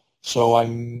universe. So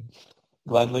I'm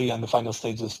gladly on the final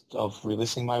stages of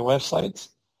releasing my website,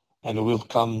 and it will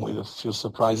come with a few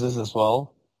surprises as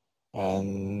well.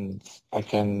 And I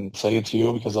can say it to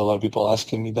you because a lot of people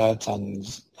asking me that, and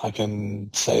I can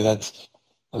say that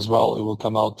as well. It will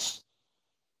come out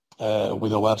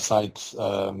with a website,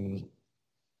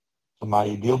 my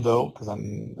dildo, because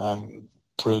I'm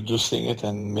producing it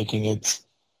and making it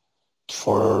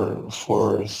for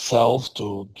sales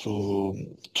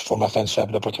for my fans to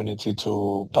have the opportunity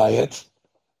to buy it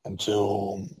and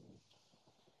to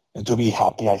be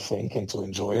happy, I think, and to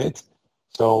enjoy it.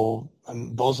 So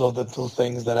those are the two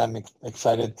things that I'm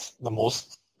excited the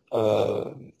most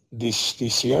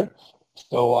this year.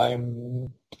 So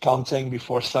I'm counting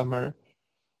before summer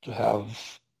to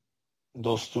have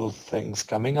those two things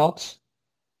coming out,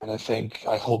 and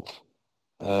I hope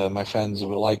my fans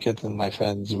will like it, and my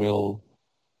fans will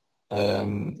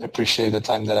appreciate the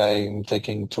time that I'm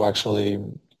taking to actually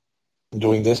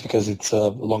doing this, because it's a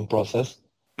long process.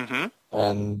 Mm-hmm.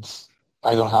 And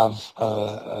I don't have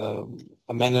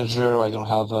a manager.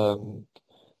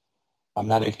 I'm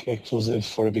not exclusive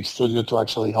for a big studio to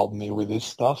actually help me with this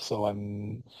stuff. So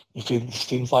if it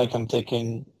seems like I'm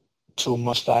taking too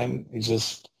much time, it's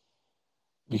just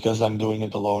because I'm doing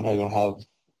it alone. I don't have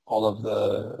all of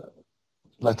the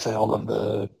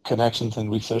connections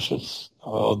and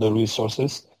the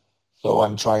resources. So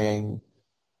I'm trying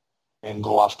and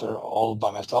go after all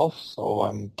by myself. So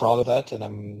I'm proud of that, and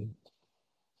I'm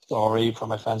sorry for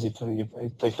my fans if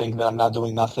they think that I'm not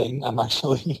doing nothing. I'm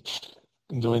actually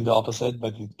doing the opposite,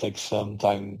 but it takes some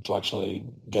time to actually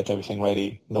get everything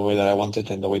ready the way that I want it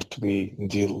and the way to be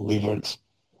delivered.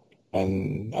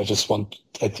 And I just want,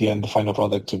 at the end, the final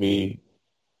product to be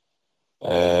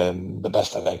the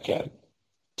best that I can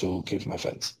to give my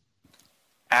fans.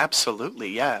 Absolutely,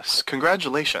 yes.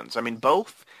 Congratulations. I mean,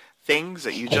 both things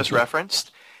that you Thank just you.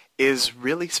 referenced is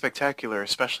really spectacular,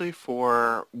 especially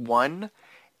for one,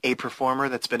 a performer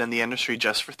that's been in the industry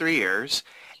just for 3 years,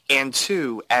 and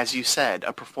two, as you said,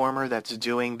 a performer that's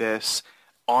doing this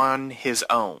on his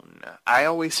own. I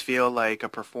always feel like a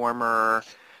performer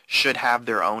should have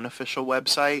their own official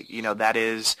website. You know,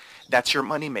 that's your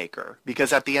moneymaker.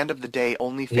 Because at the end of the day, Yeah.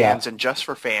 OnlyFans and Just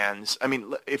for Fans, I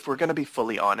mean, if we're going to be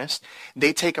fully honest,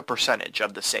 they take a percentage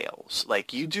of the sales.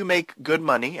 Like, you do make good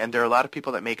money, and there are a lot of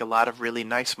people that make a lot of really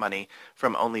nice money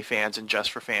from OnlyFans and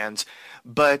Just for Fans.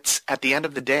 But at the end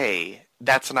of the day,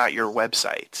 that's not your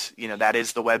website. You know, that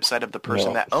is the website of the person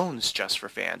No. that owns Just for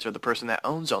Fans or the person that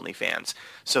owns OnlyFans.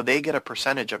 So they get a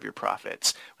percentage of your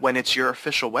profits. When it's your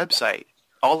official website,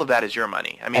 all of that is your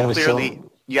money. I mean, And we clearly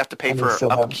still you have to pay and we for still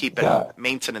have upkeep and yeah.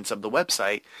 maintenance of the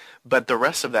website, but the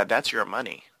rest of that, that's your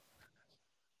money.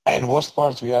 And worst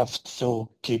part, we have to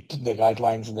keep the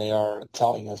guidelines they are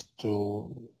telling us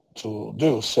to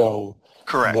do. So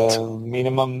Correct. the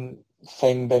minimum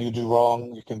thing that you do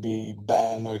wrong, you can be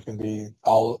banned or you can be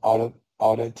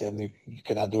out it, and you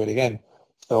cannot do it again.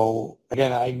 So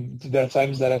again, there are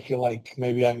times that I feel like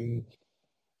maybe I'm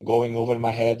going over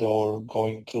my head or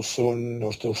going too soon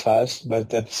or too fast,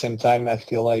 but at the same time, I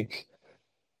feel like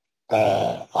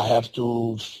I have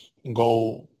to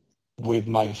go with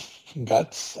my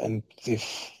guts, and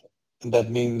if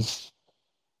that means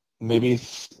maybe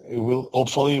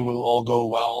hopefully it will all go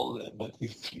well, but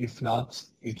if not,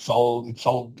 it's all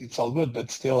good.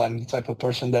 But still, I'm the type of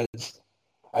person that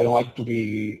I don't like to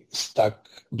be stuck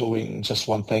doing just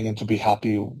one thing and to be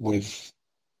happy with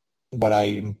what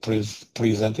I'm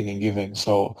presenting and giving.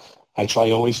 So I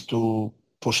try always to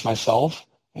push myself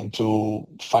and to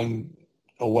find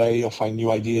a way or find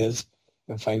new ideas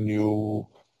and find new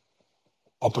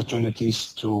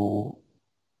opportunities to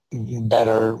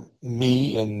better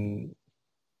me and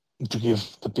to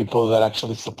give the people that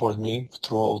actually support me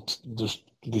throughout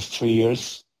these 3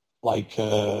 years like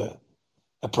a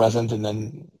present, and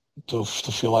then to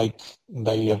feel like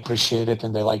they appreciate it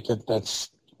and they like it. That's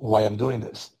why I'm doing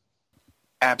this.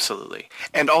 Absolutely.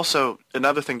 And also,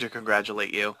 another thing to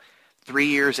congratulate you, 3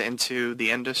 years into the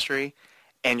industry,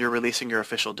 and you're releasing your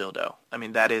official dildo. I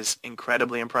mean, that is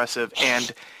incredibly impressive.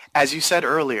 And as you said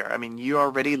earlier, I mean, you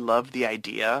already love the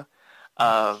idea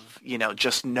of, you know,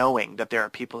 just knowing that there are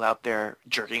people out there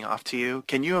jerking off to you.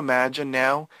 Can you imagine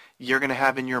now you're going to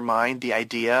have in your mind the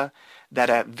idea that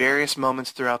at various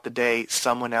moments throughout the day,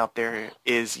 someone out there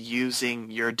is using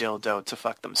your dildo to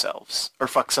fuck themselves or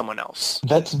fuck someone else.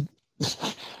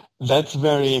 That's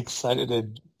very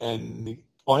excited and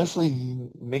honestly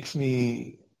makes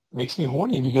me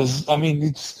horny because I mean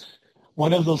it's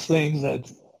one of those things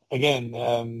that again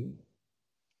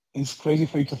it's crazy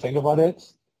for you to think about it,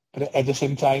 but at the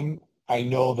same time I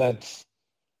know that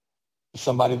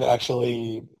somebody that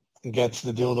actually gets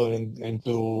the dildo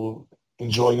into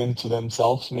enjoyment to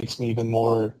themselves makes me even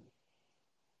more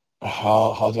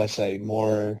how do I say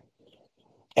more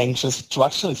anxious to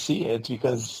actually see it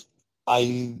because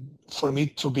for me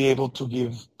to be able to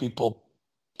give people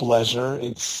pleasure,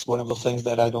 it's one of those things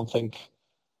that I don't think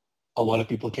a lot of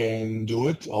people can do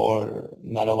it, or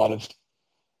not a lot of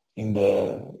in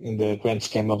the grand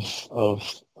scheme of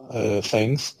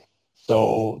things.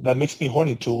 So that makes me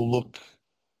horny to look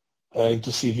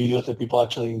to see videos that people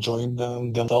actually enjoying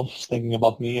themselves, thinking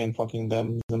about me and fucking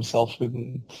themselves with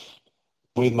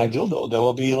my dildo. That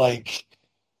will be like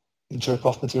jerk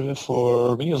off material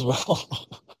for me as well.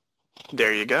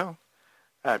 There you go.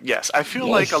 Yes, I feel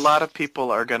like a Yes. lot of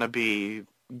people are going to be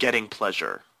getting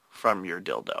pleasure from your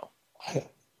dildo.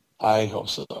 I hope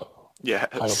so. Yes.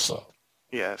 I hope so.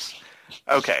 Yes.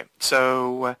 Okay,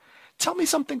 so tell me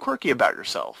something quirky about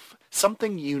yourself.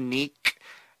 Something unique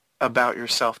about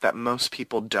yourself that most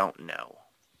people don't know.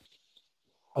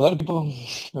 A lot of people,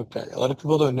 okay, a lot of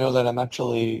people don't know that I'm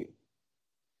actually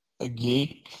a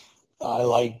geek. I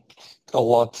like a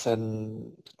lot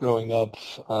and growing up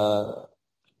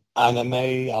anime.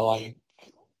 I like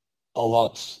a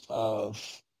lot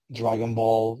of Dragon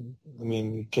Ball. I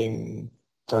mean, it came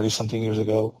 30 something years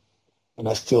ago, and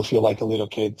I still feel like a little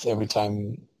kid every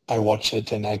time I watch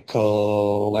it, and I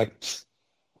collect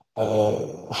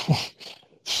uh,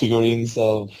 figurines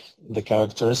of the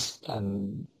characters,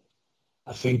 and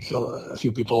I think a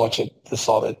few people watch it,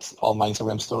 saw it on my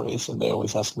Instagram stories, and they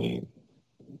always ask me.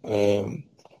 Um,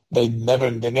 they never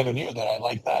knew that I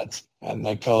like that, and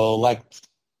I collect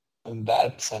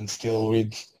that and still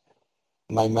read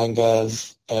my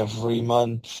mangas every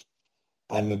month.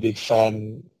 I'm a big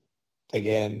fan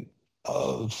again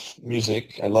of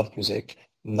music. I love music.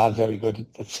 I'm not very good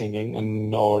at singing and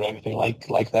nor anything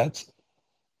like that,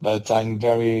 but I'm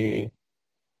very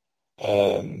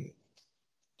um,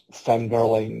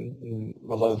 fangirling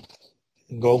a lot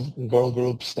of girl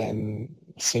groups and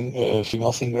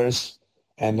female singers.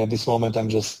 And at this moment, I'm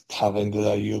just having the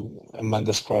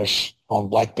humongous crush on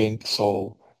Blackpink.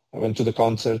 So I went to the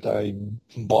concert. I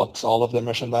bought all of the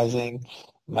merchandising.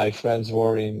 My friends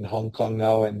were in Hong Kong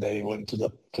now, and they went to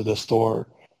the store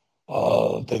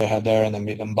that they had there, and I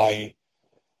made them buy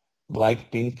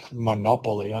Blackpink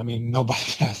Monopoly. I mean, nobody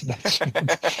has that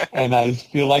shit. And I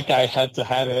feel like I had to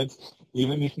have it,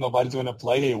 even if nobody's going to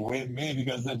play it with me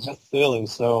because they're just silly.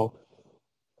 So,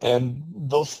 and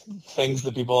those things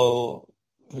that people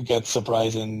get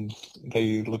surprised and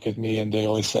they look at me and they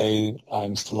always say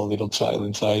I'm still a little child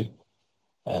inside.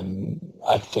 And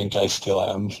I think I still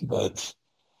am, but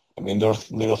I mean, there are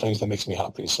little things that makes me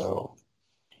happy. So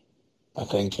I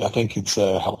think it's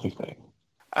a healthy thing.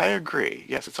 I agree.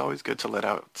 Yes, it's always good to let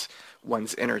out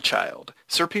one's inner child.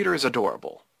 Sir Peter is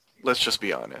adorable. Let's just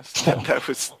be honest.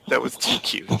 That was too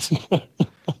cute.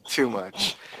 Too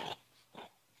much.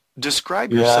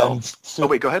 Describe Yeah, yourself. Oh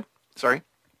wait, go ahead. Sorry.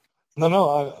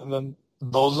 no,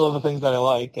 those are the things that I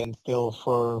like, and still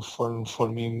for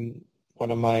me,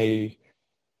 one of my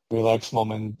relaxed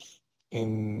moments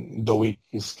in the week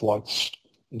is to watch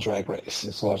Drag Race,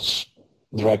 is to watch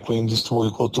drag queens, is to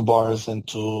go to bars and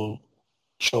to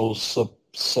show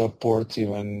support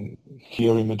even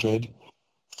here in Madrid.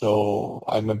 So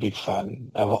I'm a big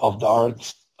fan of the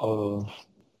art of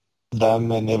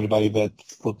them and everybody that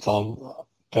puts on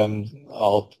them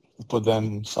out, put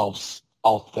themselves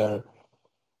out there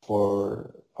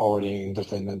for our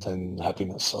entertainment and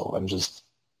happiness. So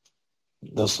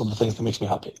those are the things that makes me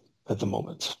happy at the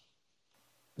moment.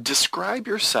 Describe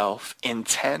yourself in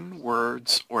 10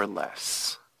 words or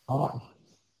less. Oh,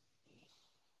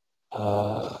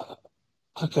 uh,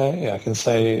 okay, I can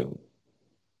say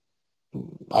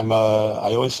I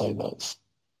always say that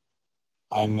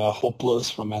I'm a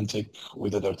hopeless romantic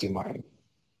with a dirty mind.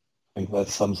 I think that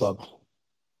sums up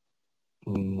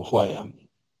who I am.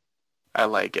 I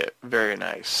like it. Very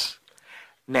nice.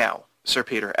 Now, Sir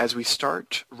Peter, as we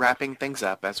start wrapping things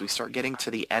up, as we start getting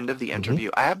to the end of the Mm-hmm.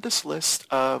 interview, I have this list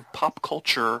of pop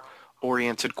culture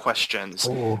oriented questions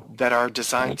Oh, that are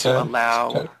designed to okay. allow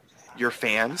Okay. your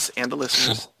fans and the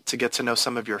listeners to get to know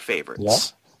some of your Yeah.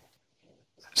 favorites.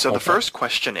 So the Okay. first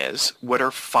question is, what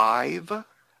are 5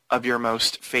 of your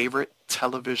most favorite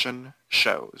television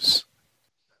shows?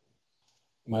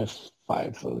 my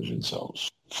 5 television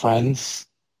shows. Friends,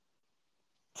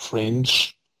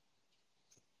 Fringe,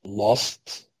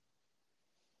 Lost,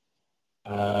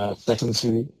 Sex and the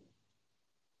City,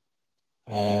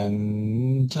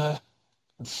 and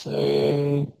let's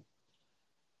say,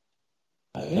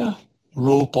 yeah,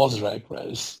 RuPaul's Drag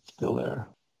Race still there.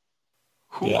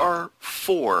 Who Yeah. are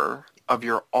 4 of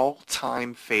your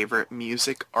all-time favorite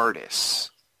music artists?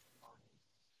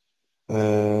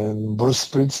 Bruce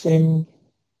Springsteen,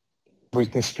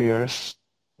 Britney Spears.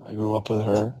 I grew up with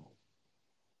her.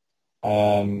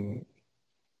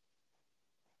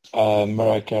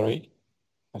 Mariah Carey,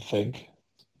 I think.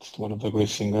 It's one of the great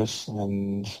singers,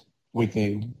 and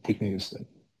Whitney Houston.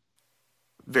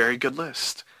 Very good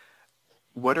list.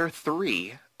 What are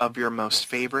 3 of your most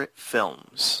favorite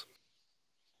films?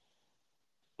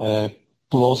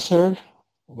 Closer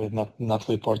with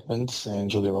Natalie Portman and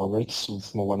Julia Roberts.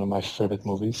 It's one of my favorite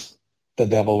movies. The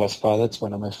Devil Wears Prada. It's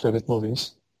one of my favorite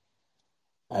movies.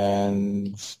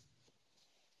 And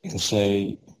I can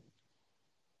say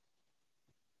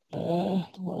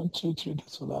 1, 2, 3.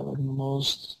 That's what I like the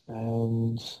most.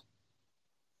 And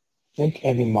I think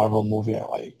any Marvel movie I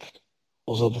like.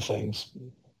 Those are the things.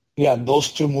 Yeah,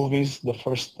 those 2 movies, the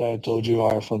first I told you,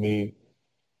 are for me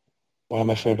one of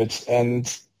my favorites. And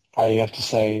I have to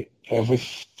say,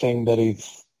 everything that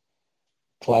is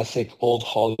classic old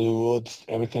Hollywood,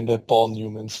 everything that Paul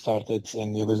Newman started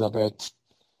and Elizabeth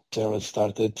Taylor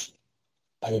started,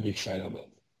 I'm a big fan of it.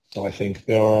 So I think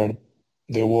they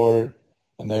were,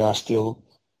 and they are still,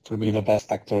 for me, the best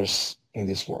actors in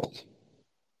this world.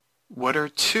 What are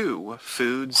 2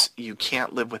 foods you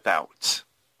can't live without?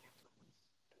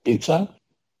 Pizza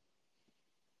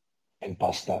and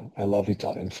pasta. I love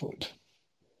Italian food.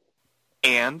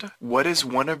 And what is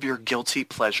one of your guilty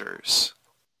pleasures?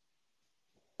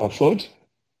 Food?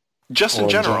 Just in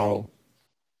general.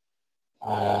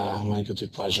 My guilty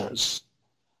pleasures.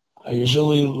 I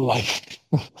usually like,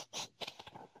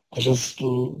 I just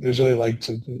usually like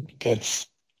to get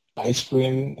ice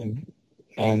cream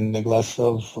and a glass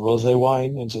of rosé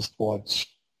wine and just watch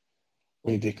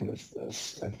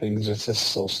ridiculousness. I think it's just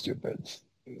so stupid.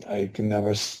 I can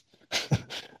never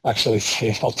actually say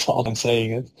it out loud. I'm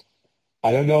saying it.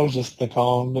 I don't know, just the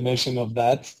combination of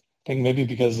that. I think maybe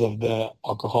because of the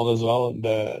alcohol as well,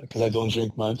 because I don't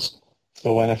drink much.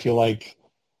 So when I feel like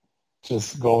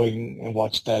just going and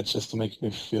watch that just to make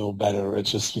me feel better,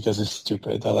 it's just because it's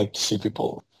stupid. I like to see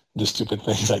people do stupid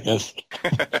things, I guess.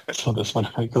 So that's one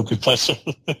of my guilty pleasure.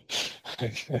 I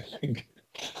think.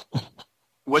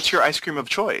 What's your ice cream of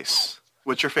choice?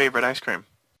 What's your favorite ice cream?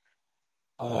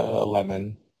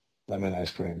 Lemon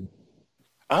ice cream.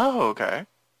 Oh, okay.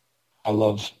 I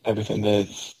love everything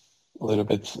that's a little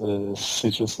bit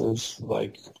citruses,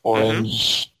 like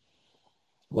orange,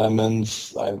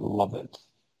 lemons. I love it.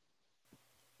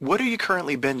 What are you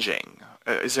currently binging?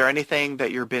 Is there anything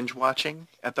that you're binge watching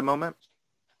at the moment?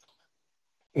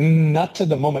 Not at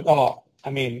the moment. Oh, I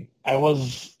mean, I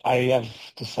have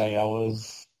to say, I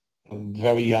was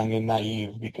very young and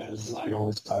naive because I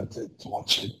always started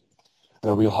watching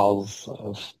The Real House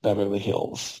of Beverly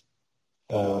Hills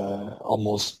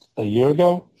almost a year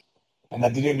ago. And I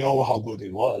didn't know how good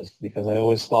it was because I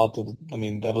always thought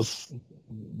that was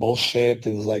bullshit.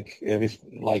 It was like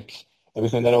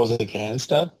everything that I was against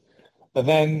that. But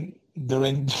then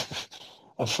during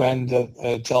a friend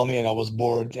tell me and I was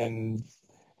bored, and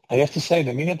I have to say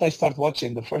the minute I start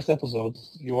watching the first episode,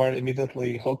 you are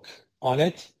immediately hooked on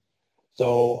it.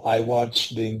 So I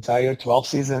watched the entire 12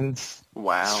 seasons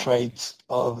straight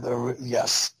of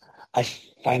yes. I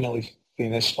finally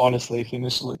finished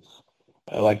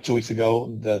like 2 weeks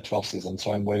ago, the 12th season.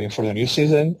 So I'm waiting for the new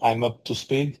season. I'm up to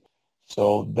speed.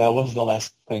 So that was the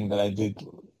last thing that I did,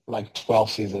 like 12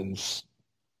 seasons.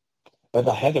 But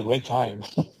I had a great time.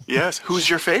 Yes. Who's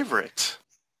your favorite?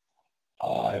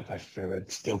 My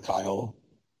favorite, still Kyle.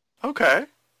 Okay.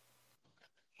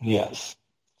 Yes.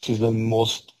 She's the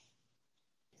most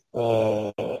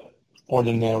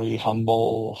ordinary,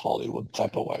 humble Hollywood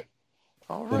type of way.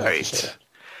 All right.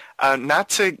 Not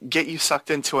to get you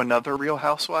sucked into another Real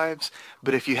Housewives,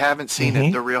 but if you haven't seen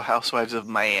it, The Real Housewives of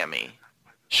Miami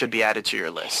should be added to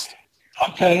your list.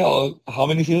 Okay. How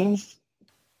many seasons?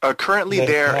 Currently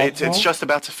it's just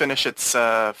about to finish its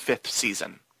 5th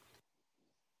season.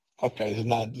 Okay, it's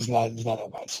not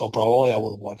that bad. So probably I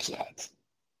will watch that.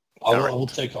 I will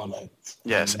take on it.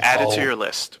 Yes, add it to your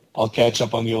list. I'll catch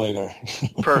up on you later.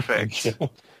 Perfect.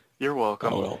 You're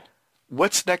welcome. I will.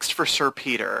 What's next for Sir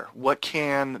Peter? What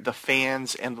can the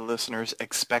fans and the listeners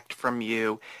expect from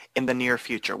you in the near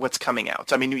future? What's coming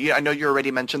out? I mean, I know you already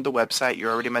mentioned the website. You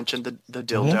already mentioned the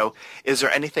dildo. Is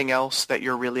there anything else that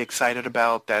you're really excited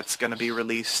about that's going to be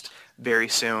released very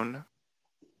soon?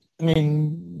 I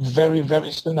mean, very,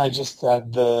 very soon. I just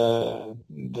had the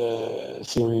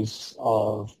series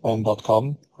of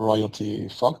Pen.com, Royalty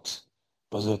Fucked.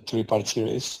 It was a 3-part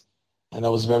series. And I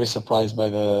was very surprised by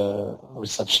the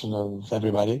reception of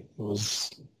everybody. It was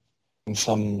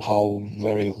somehow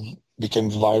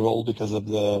became viral because of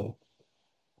the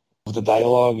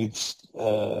dialogue. It's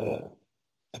a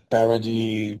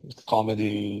parody,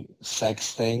 comedy,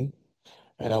 sex thing.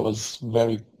 And I was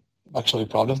very actually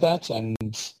proud of that. And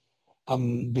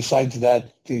besides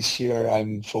that, this year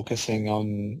I'm focusing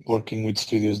on working with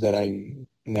studios that I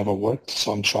never worked.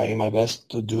 So I'm trying my best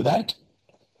to do that.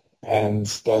 And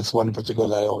that's one in particular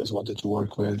that I always wanted to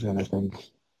work with. And I think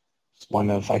it's one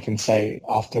of, I can say,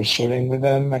 after shooting with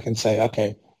them, I can say,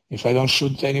 okay, if I don't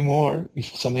shoot anymore,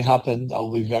 if something happened,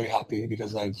 I'll be very happy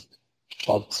because I've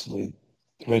shot with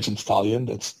Rage and Stallion.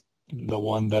 That's the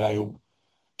one that I'm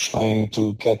trying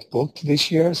to get booked this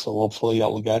year. So hopefully I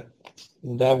will get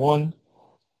that one.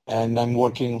 And I'm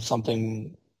working on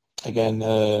something, again,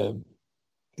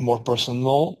 more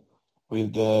personal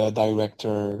with the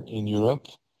director in Europe.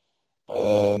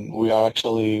 We are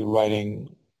actually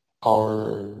writing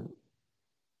our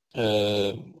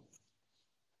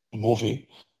movie,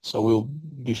 so we'll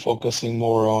be focusing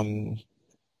more on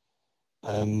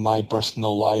my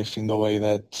personal life in the way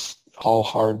that how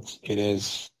hard it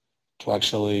is to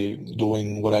actually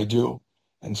doing what I do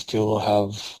and still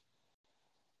have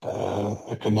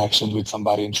a connection with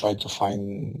somebody and try to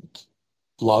find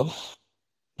love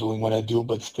doing what I do,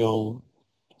 but still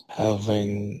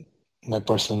having my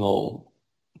personal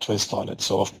twist on it.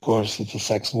 So of course it's a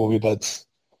sex movie, but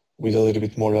with a little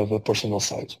bit more of a personal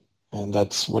side. And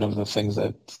that's one of the things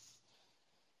that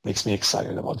makes me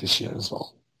excited about this year as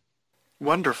well.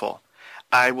 Wonderful.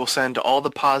 I will send all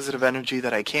the positive energy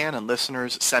that I can, and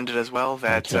listeners send it as well,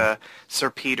 that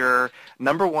Sir Peter,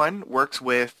 number one, works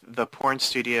with the porn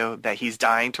studio that he's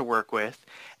dying to work with,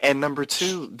 and number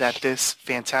two, that this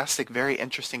fantastic, very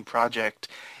interesting project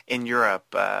in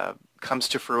Europe comes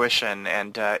to fruition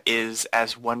and is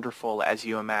as wonderful as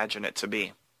you imagine it to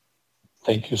be.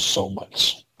 Thank you so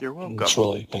much. You're welcome.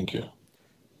 Truly, thank you.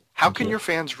 How can your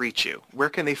fans reach you? Where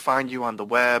can they find you on the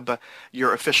web,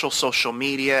 your official social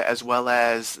media, as well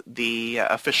as the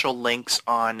official links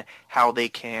on how they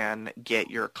can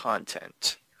get your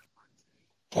content?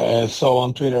 So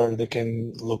on Twitter, they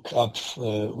can look up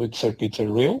with Sir Peter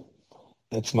Real.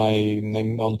 That's my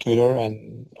name on Twitter,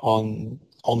 and on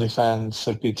OnlyFans,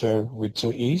 Sir Peter with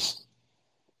 2 E's.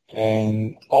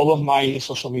 And all of my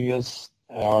social medias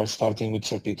are starting with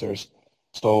Sir Peter's.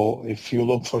 So if you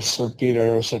look for Sir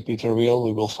Peter or Sir Peter Real,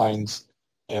 you will find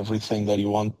everything that you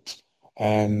want.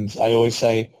 And I always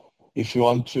say, if you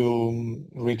want to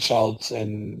reach out,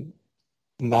 and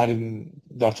not in,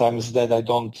 there are times that I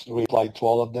don't reply to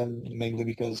all of them, mainly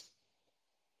because,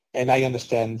 and I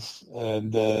understand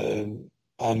the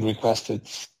unrequested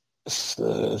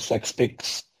sex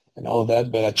pics and all of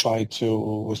that, but I try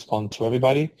to respond to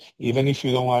everybody, even if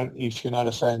you don't want, if you're not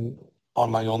a fan on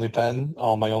my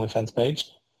OnlyFans page.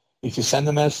 If you send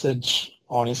a message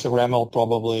on Instagram, I'll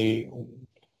probably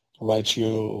write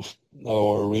you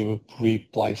or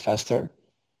reply faster.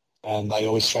 And I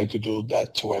always try to do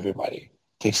that to everybody.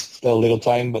 It takes a little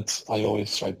time, but I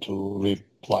always try to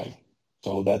reply.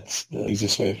 So that's the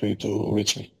easiest way for you to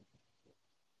reach me.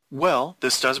 Well,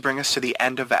 this does bring us to the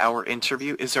end of our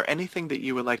interview. Is there anything that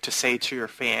you would like to say to your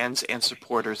fans and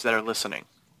supporters that are listening?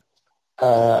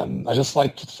 I just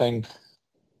like to thank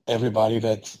everybody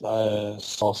that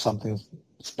saw something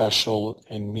special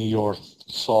in me or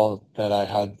saw that I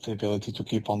had the ability to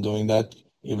keep on doing that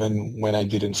even when I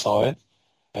didn't saw it.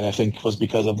 And I think it was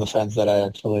because of the fans that I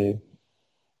actually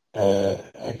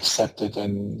accepted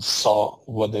and saw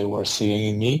what they were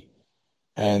seeing in me.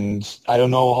 And I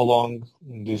don't know how long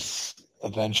this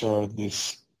adventure,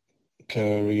 this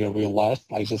career will last.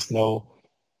 I just know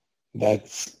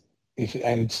that if it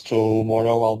ends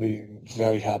tomorrow, I'll be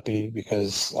very happy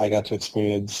because I got to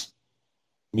experience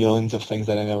millions of things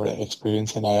that I never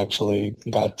experienced, and I actually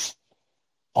got,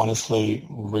 honestly,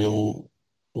 real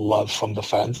love from the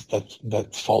fans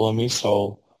that follow me.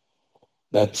 So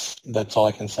that's all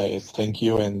I can say is thank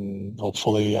you, and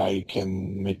hopefully I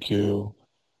can make you,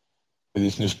 with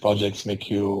these new projects, make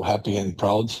you happy and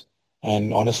proud.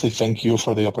 And honestly, thank you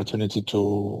for the opportunity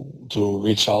to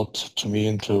reach out to me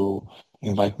and to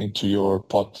invite me to your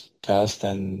podcast.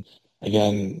 And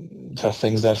again, there are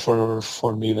things that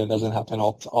for me that doesn't happen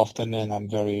often, and I'm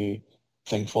very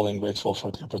thankful and grateful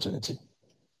for the opportunity.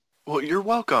 Well, you're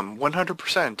welcome,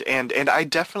 100%. And I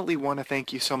definitely want to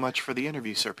thank you so much for the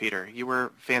interview, Sir Peter. You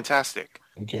were fantastic.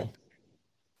 Thank you.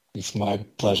 It's my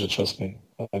pleasure, trust me.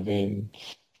 I've been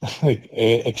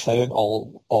excited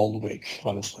all week,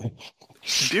 honestly.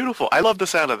 Beautiful. I love the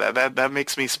sound of that. That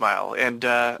makes me smile. And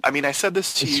I mean, I said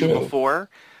this to you before,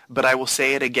 but I will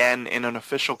say it again in an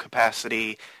official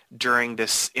capacity during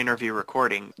this interview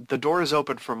recording. The door is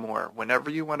open for more. Whenever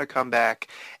you want to come back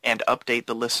and update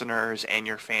the listeners and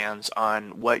your fans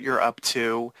on what you're up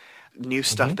to, new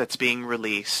stuff that's being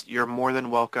released, you're more than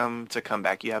welcome to come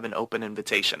back. You have an open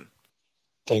invitation.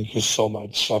 Thank you so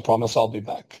much. I promise I'll be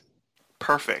back.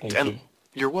 Perfect. Thank you.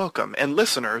 You're welcome. And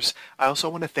listeners, I also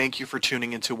want to thank you for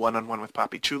tuning into One-on-One with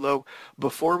Papi Chulo.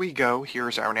 Before we go,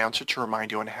 here's our announcer to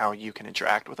remind you on how you can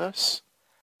interact with us.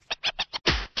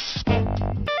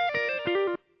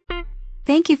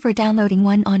 Thank you for downloading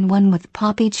One-on-One with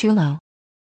Papi Chulo.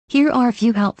 Here are a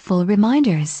few helpful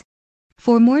reminders.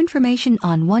 For more information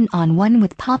on One-on-One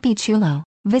with Papi Chulo,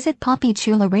 visit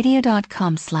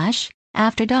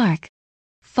papichuloradio.com/afterdark.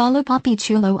 Follow Papi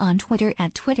Chulo on Twitter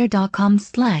at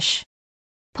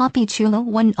twitter.com/Papi Chulo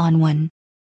One-on-One.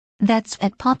 That's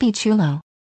at Papi Chulo.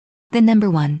 The number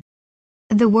 1.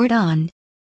 The word on.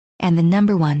 And the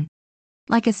number 1.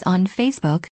 Like us on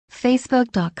Facebook,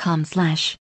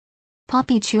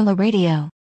 facebook.com/Papi Chulo Radio.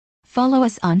 Follow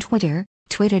us on Twitter,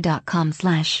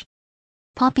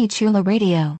 twitter.com/Papi Chulo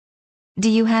Radio. Do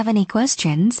you have any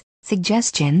questions,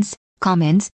 suggestions,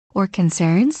 comments, or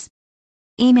concerns?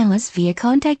 Email us via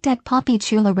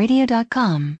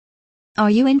contact@papichuloradio.com.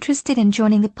 Are you interested in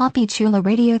joining the Papi Chulo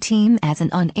Radio team as an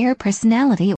on-air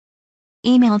personality?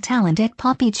 Email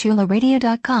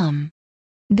talent@papichuloradio.com.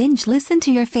 Binge listen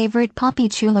to your favorite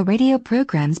Papi Chulo Radio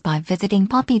programs by visiting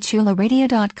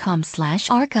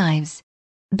papichuloradio.com/archives.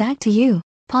 Back to you,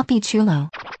 Papi Chulo.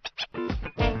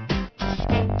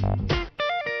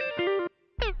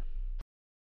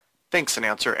 Thanks,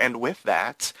 announcer. And with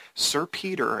that, Sir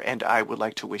Peter and I would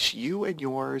like to wish you and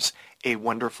yours a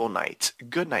wonderful night.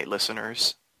 Good night,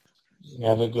 listeners.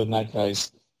 Have a good night,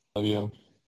 guys. Love you.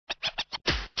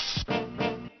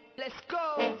 Let's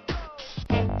go.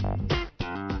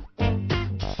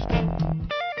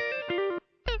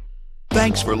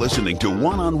 Thanks for listening to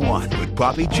One-on-One with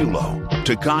Papi Chulo.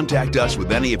 To contact us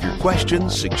with any of your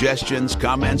questions, suggestions,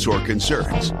 comments, or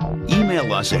concerns,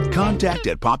 email us at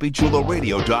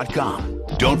contact@papichuloradio.com.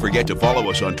 Don't forget to follow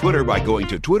us on Twitter by going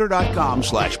to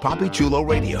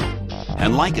twitter.com/PapiChuloRadio.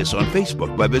 And like us on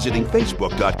Facebook by visiting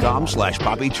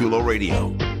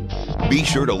facebook.com/PapiChuloRadio. Be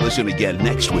sure to listen again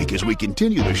next week as we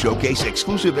continue to showcase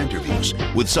exclusive interviews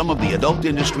with some of the adult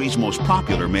industry's most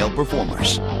popular male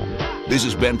performers. This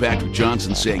is Ben Patrick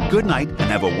Johnson saying good night and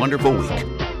have a wonderful week.